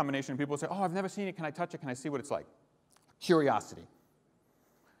good combination. People say, oh, I've never seen it. Can I touch it? Can I see what it's like? Curiosity.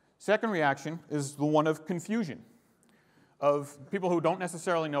 Second reaction is the one of confusion, of people who don't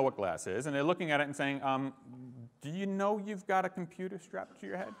necessarily know what Glass is, and they're looking at it and saying, do you know you've got a computer strapped to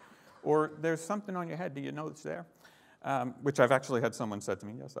your head? Or there's something on your head. Do you know it's there? Which I've actually had someone said to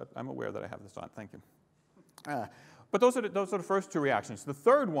me, yes, I'm aware that I have this on. Thank you. But those are the first 2 reactions. The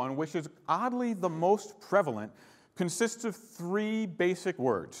third one, which is oddly the most prevalent, consists of 3 basic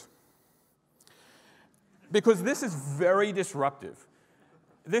words. Because this is very disruptive.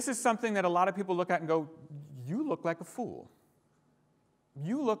 This is something that a lot of people look at and go, you look like a fool.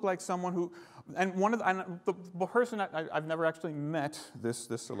 You look like someone who, and the person, I've never actually met this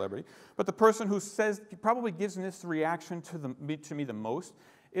celebrity, but the person who probably gives this reaction to me the most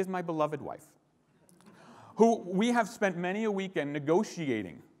is my beloved wife, who we have spent many a weekend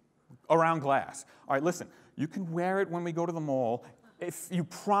negotiating around Glass. All right, listen, you can wear it when we go to the mall if you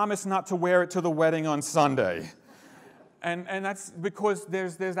promise not to wear it to the wedding on Sunday. And that's because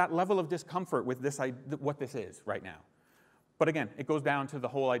there's that level of discomfort with what this is right now. But again, it goes down to the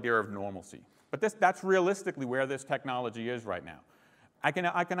whole idea of normalcy. But that's realistically where this technology is right now. I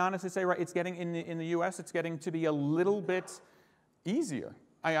can honestly say, right, it's getting in the US, it's getting to be a little bit easier.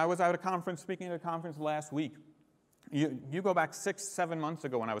 I was at a conference, speaking at a conference last week. You go back 6, 7 months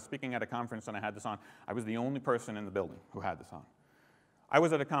ago when I was speaking at a conference and I had this on. I was the only person in the building who had this on. I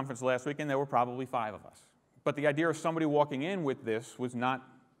was at a conference last week and there were probably 5 of us. But the idea of somebody walking in with this was not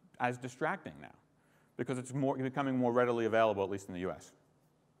as distracting now. because it's becoming more readily available, at least in the US.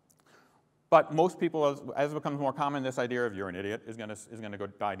 But most people, as it becomes more common, this idea of you're an idiot is going to go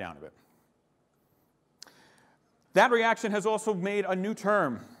die down a bit. That reaction has also made a new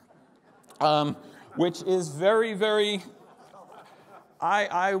term, which is very, very,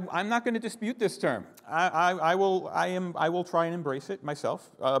 I'm not going to dispute this term. I will try and embrace it myself,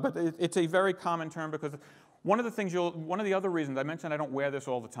 but it's a very common term because one of the other reasons I mentioned I don't wear this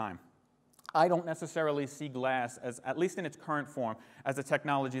all the time. I don't necessarily see glass, as, at least in its current form, as a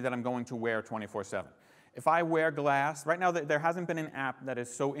technology that I'm going to wear 24/7. If I wear glass, right now there hasn't been an app that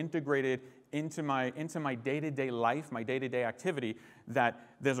is so integrated into my day-to-day life, my day-to-day activity, that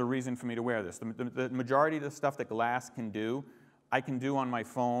there's a reason for me to wear this. The majority of the stuff that glass can do, I can do on my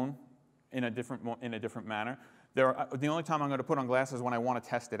phone in a different manner. The only time I'm going to put on glasses is when I want to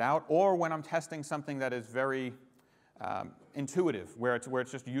test it out, or when I'm testing something that is very intuitive, where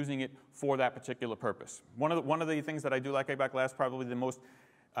it's just using it for that particular purpose. One of the things that I do like about glass, probably the most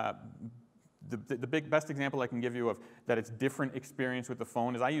the best example I can give you of that it's different experience with the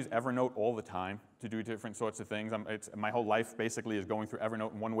phone is I use Evernote all the time to do different sorts of things. My whole life basically is going through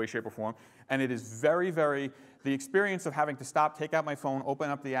Evernote in one way, shape, or form. And it is very, very, the experience of having to stop, take out my phone, open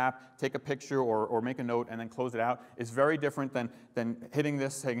up the app, take a picture or make a note and then close it out is very different than hitting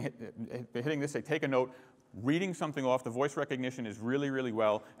this, say take a note, reading something off. The voice recognition is really, really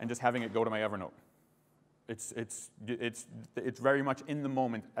well, and just having it go to my Evernote. It's very much in the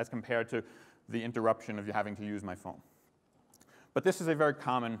moment as compared to the interruption of having to use my phone. But this is a very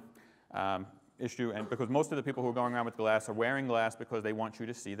common issue, and because most of the people who are going around with glass are wearing glass because they want you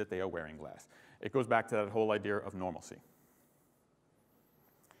to see that they are wearing glass. It goes back to that whole idea of normalcy.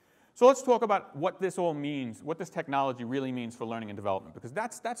 So let's talk about what this all means, what this technology really means for learning and development, because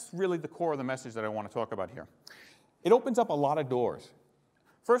that's really the core of the message that I want to talk about here. It opens up a lot of doors.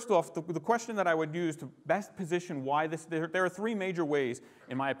 First off, the question that I would use to best position why there are three major ways,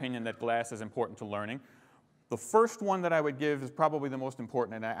 in my opinion, that glass is important to learning. The first one that I would give is probably the most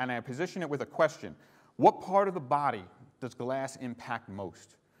important, and I position it with a question. What part of the body does glass impact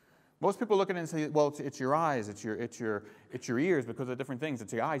most? Most people look at it and say, well, it's your eyes, it's your ears because of different things.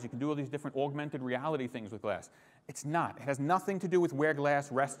 It's your eyes. You can do all these different augmented reality things with glass. It's not. It has nothing to do with where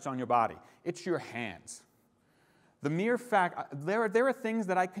glass rests on your body. It's your hands. The mere fact, there are things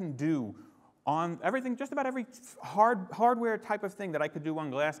that I can do on everything, just about every hardware type of thing that I could do on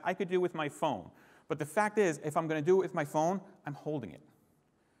glass, I could do with my phone. But the fact is, if I'm going to do it with my phone, I'm holding it.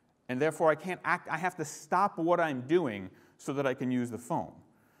 And therefore, I have to stop what I'm doing so that I can use the phone.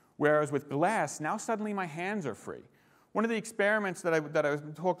 Whereas with glass, now suddenly my hands are free. One of the experiments that I was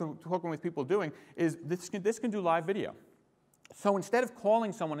talking with people doing is this can do live video. So instead of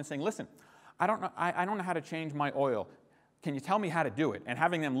calling someone and saying, listen, I don't know how to change my oil. Can you tell me how to do it? And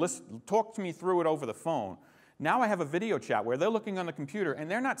having them talk to me through it over the phone. Now I have a video chat where they're looking on the computer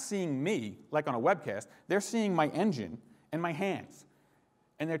and they're not seeing me like on a webcast. They're seeing my engine and my hands.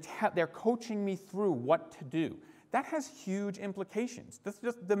 And they're coaching me through what to do. That has huge implications.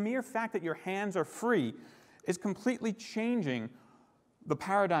 Just the mere fact that your hands are free is completely changing the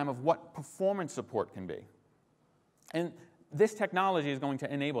paradigm of what performance support can be. And this technology is going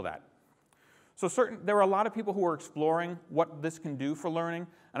to enable that. So there are a lot of people who are exploring what this can do for learning,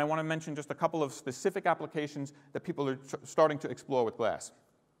 and I want to mention just a couple of specific applications that people are starting to explore with glass.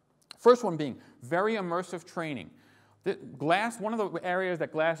 First one being very immersive training. Glass, one of the areas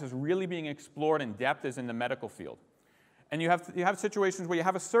that glass is really being explored in depth is in the medical field. And you have situations where you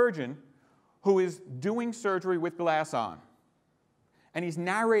have a surgeon who is doing surgery with glass on, and he's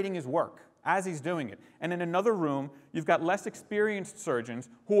narrating his work as he's doing it. And in another room, you've got less experienced surgeons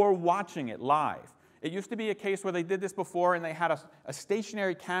who are watching it live. It used to be a case where they did this before and they had a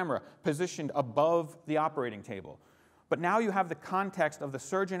stationary camera positioned above the operating table. But now you have the context of the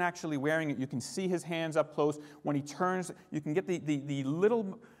surgeon actually wearing it. You can see his hands up close. When he turns, you can get the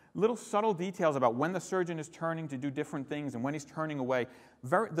little subtle details about when the surgeon is turning to do different things and when he's turning away.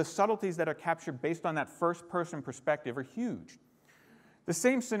 The subtleties that are captured based on that first-person perspective are huge. The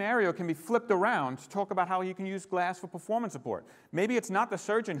same scenario can be flipped around to talk about how you can use glass for performance support. Maybe it's not the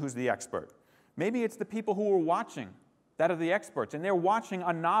surgeon who's the expert. Maybe it's the people who are watching that are the experts, and they're watching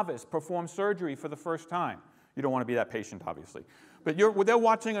a novice perform surgery for the first time. You don't want to be that patient, obviously. But they're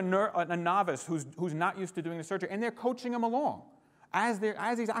watching a novice who's not used to doing the surgery, and they're coaching him along as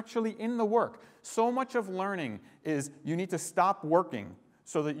he's actually in the work. So much of learning is you need to stop working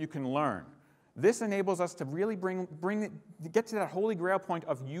so that you can learn. This enables us to really get to that holy grail point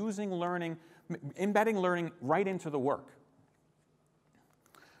of using learning, embedding learning right into the work.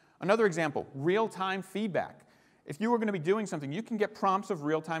 Another example, real-time feedback. If you were going to be doing something, you can get prompts of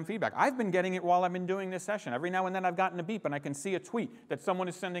real-time feedback. I've been getting it while I've been doing this session. Every now and then I've gotten a beep and I can see a tweet that someone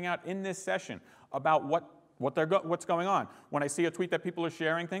is sending out in this session about what's going on. When I see a tweet that people are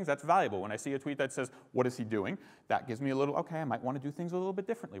sharing things, that's valuable. When I see a tweet that says, what is he doing? That gives me a little, okay, I might want to do things a little bit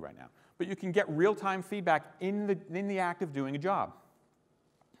differently right now. But you can get real-time feedback in the act of doing a job.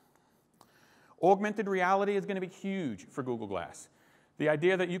 Augmented reality is going to be huge for Google Glass. The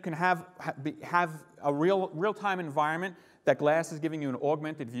idea that you can have a real-time environment that Glass is giving you an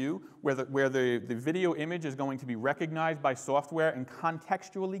augmented view where the video image is going to be recognized by software and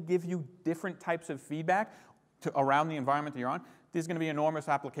contextually give you different types of feedback around the environment that you're on. There's going to be enormous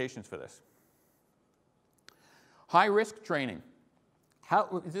applications for this. High-risk training.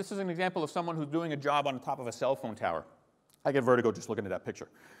 This is an example of someone who's doing a job on the top of a cell phone tower. I get vertigo just looking at that picture.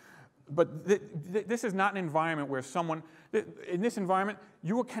 But this is not an environment where in this environment,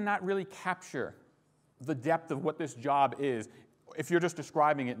 you cannot really capture the depth of what this job is if you're just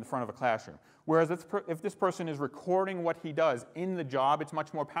describing it in front of a classroom. Whereas if this person is recording what he does in the job, it's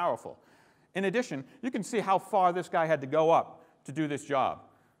much more powerful. In addition, you can see how far this guy had to go up to do this job.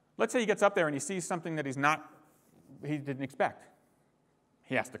 Let's say he gets up there and he sees something that he didn't expect.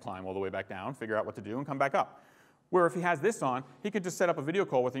 He has to climb all the way back down, figure out what to do, and come back up. Where if he has this on, he could just set up a video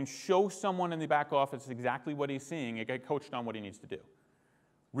call with him, show someone in the back office exactly what he's seeing, and get coached on what he needs to do.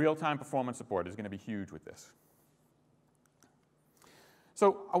 Real-time performance support is going to be huge with this.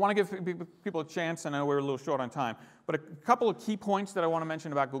 So I want to give people a chance. I know we're a little short on time, but a couple of key points that I want to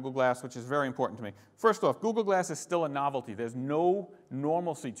mention about Google Glass, which is very important to me. First off, Google Glass is still a novelty. There's no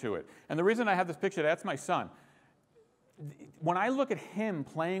normalcy to it. And the reason I have this picture, that's my son. When I look at him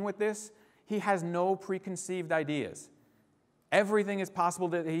playing with this, he has no preconceived ideas. Everything is possible.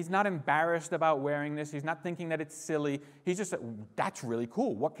 He's not embarrassed about wearing this. He's not thinking that it's silly. He's just, that's really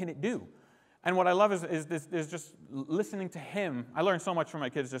cool. What can it do? And what I love is just listening to him. I learn so much from my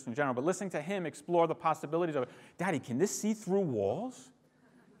kids just in general, but listening to him explore the possibilities of it. Daddy, can this see through walls?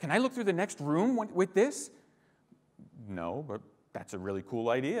 Can I look through the next room with this? No, but that's a really cool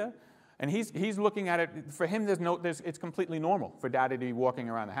idea. And he's looking at it. For him, it's completely normal for Daddy to be walking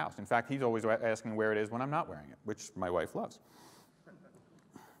around the house. In fact, he's always asking where it is when I'm not wearing it, which my wife loves.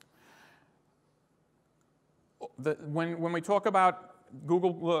 When we talk about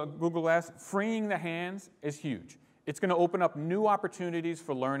Google Glass, freeing the hands is huge. It's going to open up new opportunities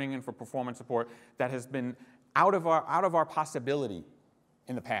for learning and for performance support that has been out of our possibility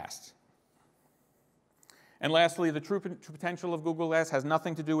in the past. And lastly, the true potential of Google Glass has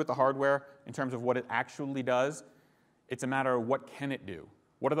nothing to do with the hardware in terms of what it actually does. It's a matter of what can it do?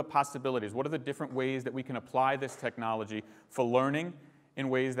 What are the possibilities? What are the different ways that we can apply this technology for learning in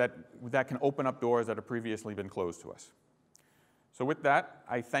ways that can open up doors that have previously been closed to us? So with that,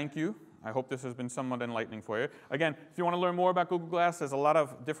 I thank you. I hope this has been somewhat enlightening for you. Again, if you want to learn more about Google Glass, there's a lot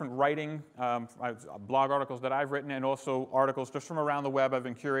of different writing, blog articles that I've written, and also articles just from around the web I've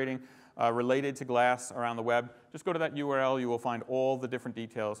been curating related to Glass around the web. Just go to that URL. You will find all the different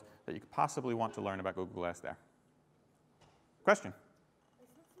details that you could possibly want to learn about Google Glass there. Question?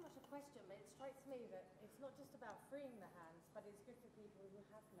 It's not so much a question, but it strikes me that it's not just about freeing the hands, but it's good for people who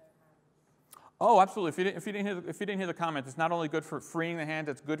have no hands. Oh, absolutely. If you didn't hear the comment, it's not only good for freeing the hands,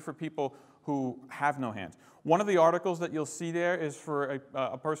 it's good for people who have no hands. One of the articles that you'll see there is for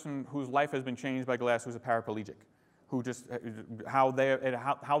a person whose life has been changed by Glass, who's a paraplegic, who just how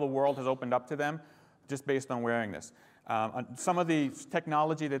the world has opened up to them just based on wearing this. Some of the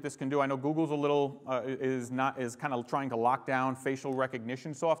technology that this can do, I know Google's a little is kind of trying to lock down facial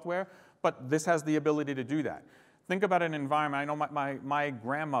recognition software, but this has the ability to do that. Think about an environment. I know my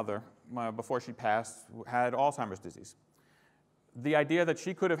grandmother, before she passed, had Alzheimer's disease. The idea that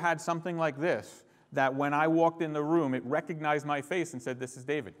she could have had something like this, that when I walked in the room, it recognized my face and said, "This is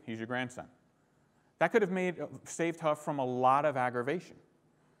David. He's your grandson." That could have saved her from a lot of aggravation.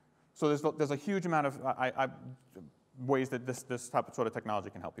 So there's a huge amount of ways that this type of sort of technology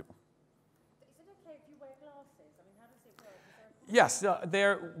can help people. Is it okay if you wear glasses? I mean, how does it work? Yes,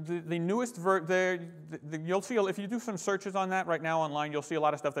 the newest you'll see, if you do some searches on that right now online, you'll see a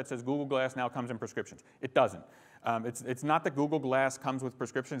lot of stuff that says Google Glass now comes in prescriptions. It doesn't. It's not that Google Glass comes with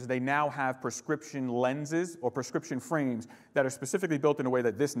prescriptions. They now have prescription lenses or prescription frames that are specifically built in a way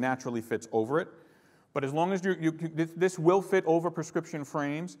that this naturally fits over it. But as long as this will fit over prescription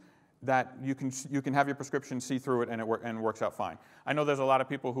frames, that you can have your prescription see through it and it works out fine. I know there's a lot of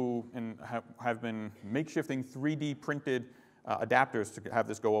people who have been makeshifting 3D printed adapters to have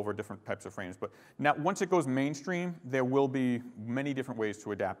this go over different types of frames. But now, once it goes mainstream, there will be many different ways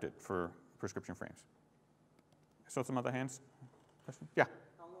to adapt it for prescription frames. So some other hands? Question? Yeah?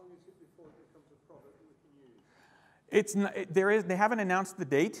 How long is it before it becomes a product that we can use? It's not, they haven't announced the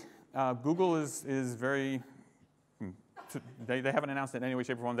date. Google is very, they haven't announced it in any way,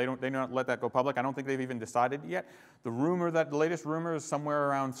 shape, or form. They don't let that go public. I don't think they've even decided yet. The latest rumor is somewhere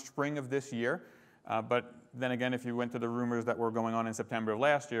around spring of this year. But then again, if you went to the rumors that were going on in September of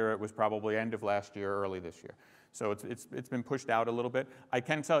last year, it was probably end of last year, early this year. So it's been pushed out a little bit. I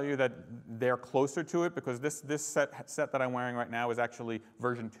can tell you that they're closer to it because this set that I'm wearing right now is actually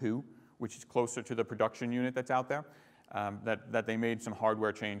version 2, which is closer to the production unit that's out there. That they made some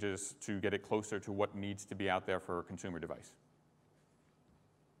hardware changes to get it closer to what needs to be out there for a consumer device.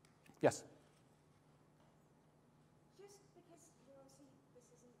 Yes? Just because obviously this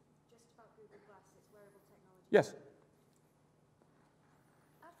isn't just about Google Glass, it's wearable technology. Yes.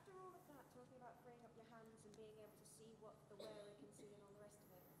 After all of that, talking about freeing up your hands and being able to see what the wearer can see and all the rest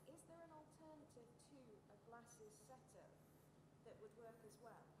of it, is there an alternative to a glasses setup that would work as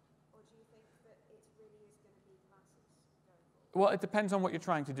well? Or do you think that it really is going to be glasses going forward? Well, it depends on what you're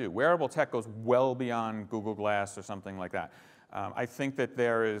trying to do. Wearable tech goes well beyond Google Glass or something like that. I think that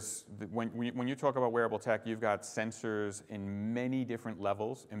there is, when you talk about wearable tech, you've got sensors in many different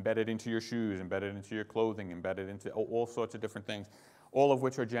levels, embedded into your shoes, embedded into your clothing, embedded into all sorts of different things, all of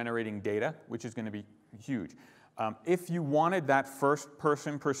which are generating data, which is going to be huge. If you wanted that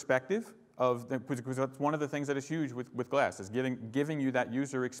first-person perspective, because that's one of the things that is huge with glass, is giving you that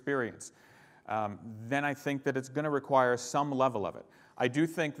user experience, then I think that it's going to require some level of it. I do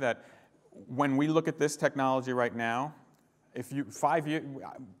think that when we look at this technology right now, if you 5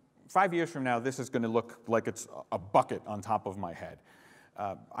 years from now, this is going to look like it's a bucket on top of my head.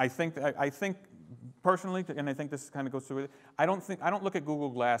 I think personally, and I think this kind of goes through it, I don't look at Google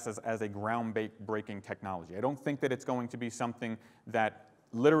Glass as a groundbreaking technology. I don't think that it's going to be something that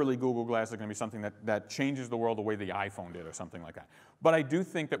literally Google Glass is going to be something that changes the world the way the iPhone did or something like that. But I do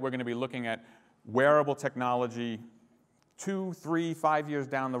think that we're going to be looking at wearable technology 2, 3, 5 years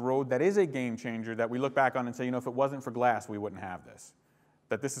down the road that is a game changer that we look back on and say, you know, if it wasn't for glass, we wouldn't have this.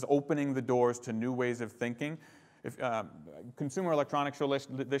 That this is opening the doors to new ways of thinking. If, Consumer Electronics Show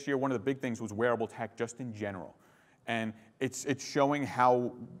this year, one of the big things was wearable tech just in general. And it's showing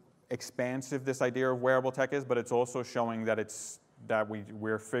how expansive this idea of wearable tech is, but it's also showing that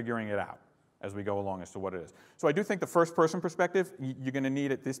we're figuring it out as we go along as to what it is. So I do think the first-person perspective, you're going to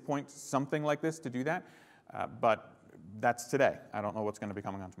need at this point something like this to do that. But that's today. I don't know what's going to be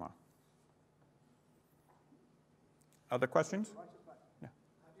coming on tomorrow. Other questions? Yeah.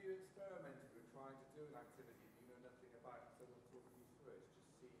 Have you experimented with trying to do an activity you know nothing about, someone talking you through it, just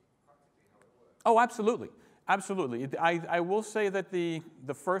to see practically how it works? Oh, absolutely. Absolutely. I will say that the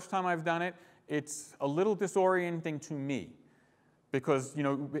first time I've done it, it's a little disorienting to me. Because, you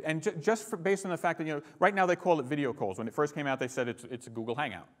know, and based on the fact that, you know, right now they call it video calls. When it first came out, they said it's a Google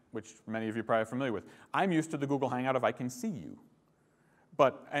Hangout, which many of you are probably familiar with. I'm used to the Google Hangout if I can see you.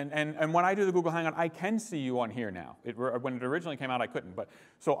 But, and when I do the Google Hangout, I can see you on here now. When it originally came out, I couldn't. But,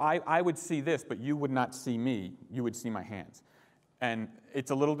 so I would see this, but you would not see me. You would see my hands. And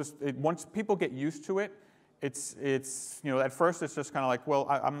it's a little, once people get used to it, it's you know, at first it's just kind of like, well,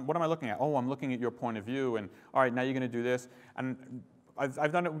 what am I looking at? Oh, I'm looking at your point of view, and all right, now you're going to do this. And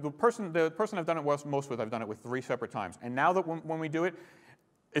I've done it, the person I've done it most with, I've done it with 3 separate times. And now that when we do it,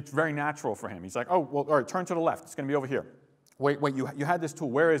 it's very natural for him. He's like, oh, well, all right, turn to the left. It's going to be over here. Wait, you had this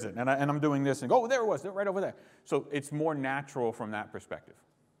tool. Where is it? And I'm doing this, and go, oh, there it was, right over there. So it's more natural from that perspective.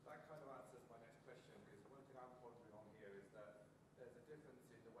 That kind of answers my next question, because one thing I'm pondering on here is that there's a difference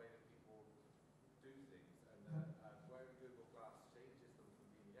in the way that people do things, and wearing Google Glass changes them from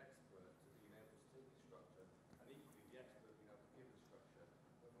being the expert to being able to take instruction, and equally the expert being able to give instruction.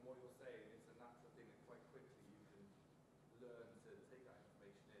 But from what you're saying, it's a natural thing that quite quickly you can learn to take that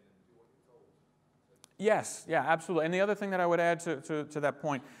information in and do what you're told. Yes, yeah, absolutely. And the other thing that I would add to that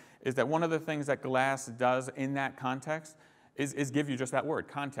point is that one of the things that Glass does in that context is give you just that word,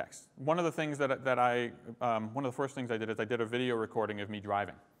 context. One of the things one of the first things I did is I did a video recording of me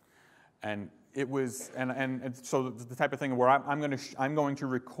driving. And it was, and so the type of thing where I'm going to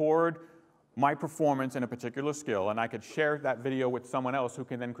record my performance in a particular skill, and I could share that video with someone else who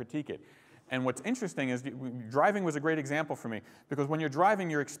can then critique it. And what's interesting is driving was a great example for me, because when you're driving,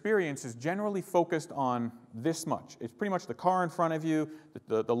 your experience is generally focused on this much. It's pretty much the car in front of you,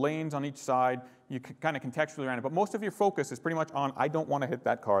 the lanes on each side. You kind of contextually around it. But most of your focus is pretty much on, I don't want to hit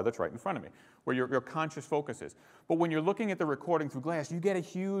that car that's right in front of me, where your conscious focus is. But when you're looking at the recording through Glass, you get a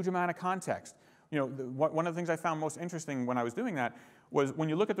huge amount of context. You know, one of the things I found most interesting when I was doing that was when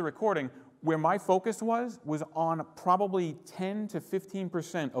you look at the recording, where my focus was on probably 10 to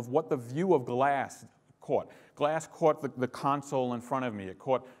 15% of what the view of Glass caught. Glass caught the console in front of me. It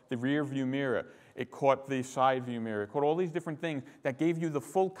caught the rear view mirror. It caught the side view mirror. It caught all these different things that gave you the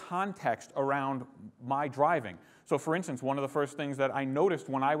full context around my driving. So for instance, one of the first things that I noticed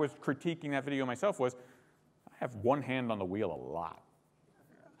when I was critiquing that video myself was, I have one hand on the wheel a lot.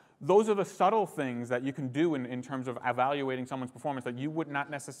 Those are the subtle things that you can do in terms of evaluating someone's performance that you would not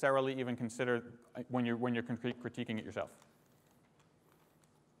necessarily even consider when you're critiquing it yourself.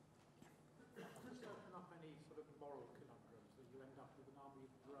 Does this open up any sort of moral conundrums that you end up with an army of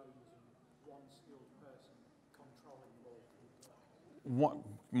drones and one skilled person controlling all?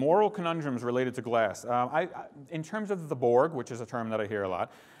 Moral conundrums related to glass. In terms of the Borg, which is a term that I hear a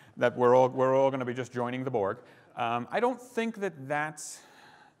lot, that we're all going to be just joining the Borg. I don't think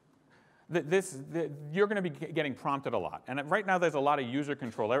you're going to be getting prompted a lot. And right now there's a lot of user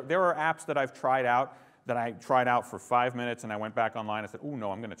control. There are apps that I've tried out that I tried out for 5 minutes and I went back online and said, oh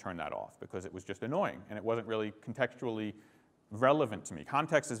no, I'm going to turn that off because it was just annoying and it wasn't really contextually relevant to me.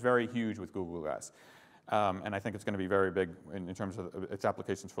 Context is very huge with Google Glass. And I think it's going to be very big in terms of its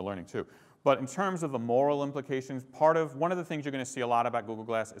applications for learning too. But in terms of the moral implications, one of the things you're going to see a lot about Google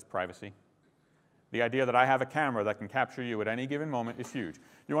Glass is privacy. The idea that I have a camera that can capture you at any given moment is huge.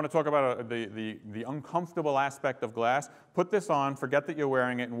 You want to talk about the uncomfortable aspect of glass? Put this on, forget that you're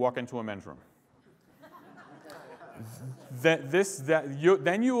wearing it, and walk into a men's room.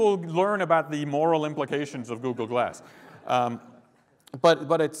 Then you will learn about the moral implications of Google Glass. But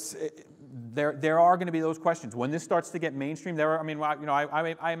there are going to be those questions. When this starts to get mainstream,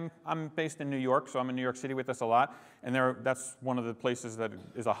 I'm based in New York, so I'm in New York City with this a lot, and that's one of the places that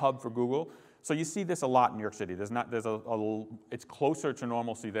is a hub for Google. So you see this a lot in New York City. It's closer to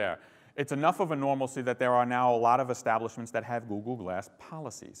normalcy there. It's enough of a normalcy that there are now a lot of establishments that have Google Glass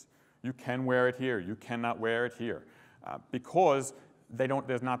policies. You can wear it here. You cannot wear it here, because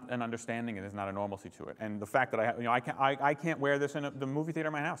there's not an understanding and there's not a normalcy to it. And the fact that I can't wear this in the movie theater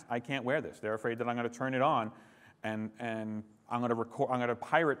in my house. I can't wear this. They're afraid that I'm going to turn it on, and I'm going to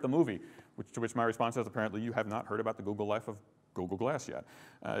pirate the movie. To which my response is, apparently you have not heard about the Google life of Google Glass yet.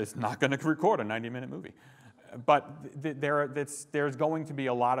 It's not going to record a 90-minute movie. But there's going to be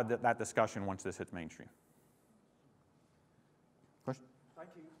a lot of that discussion once this hits mainstream. Question? Thank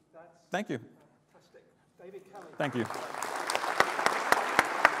you. Thank you. Fantastic. David Kelly. Thank you.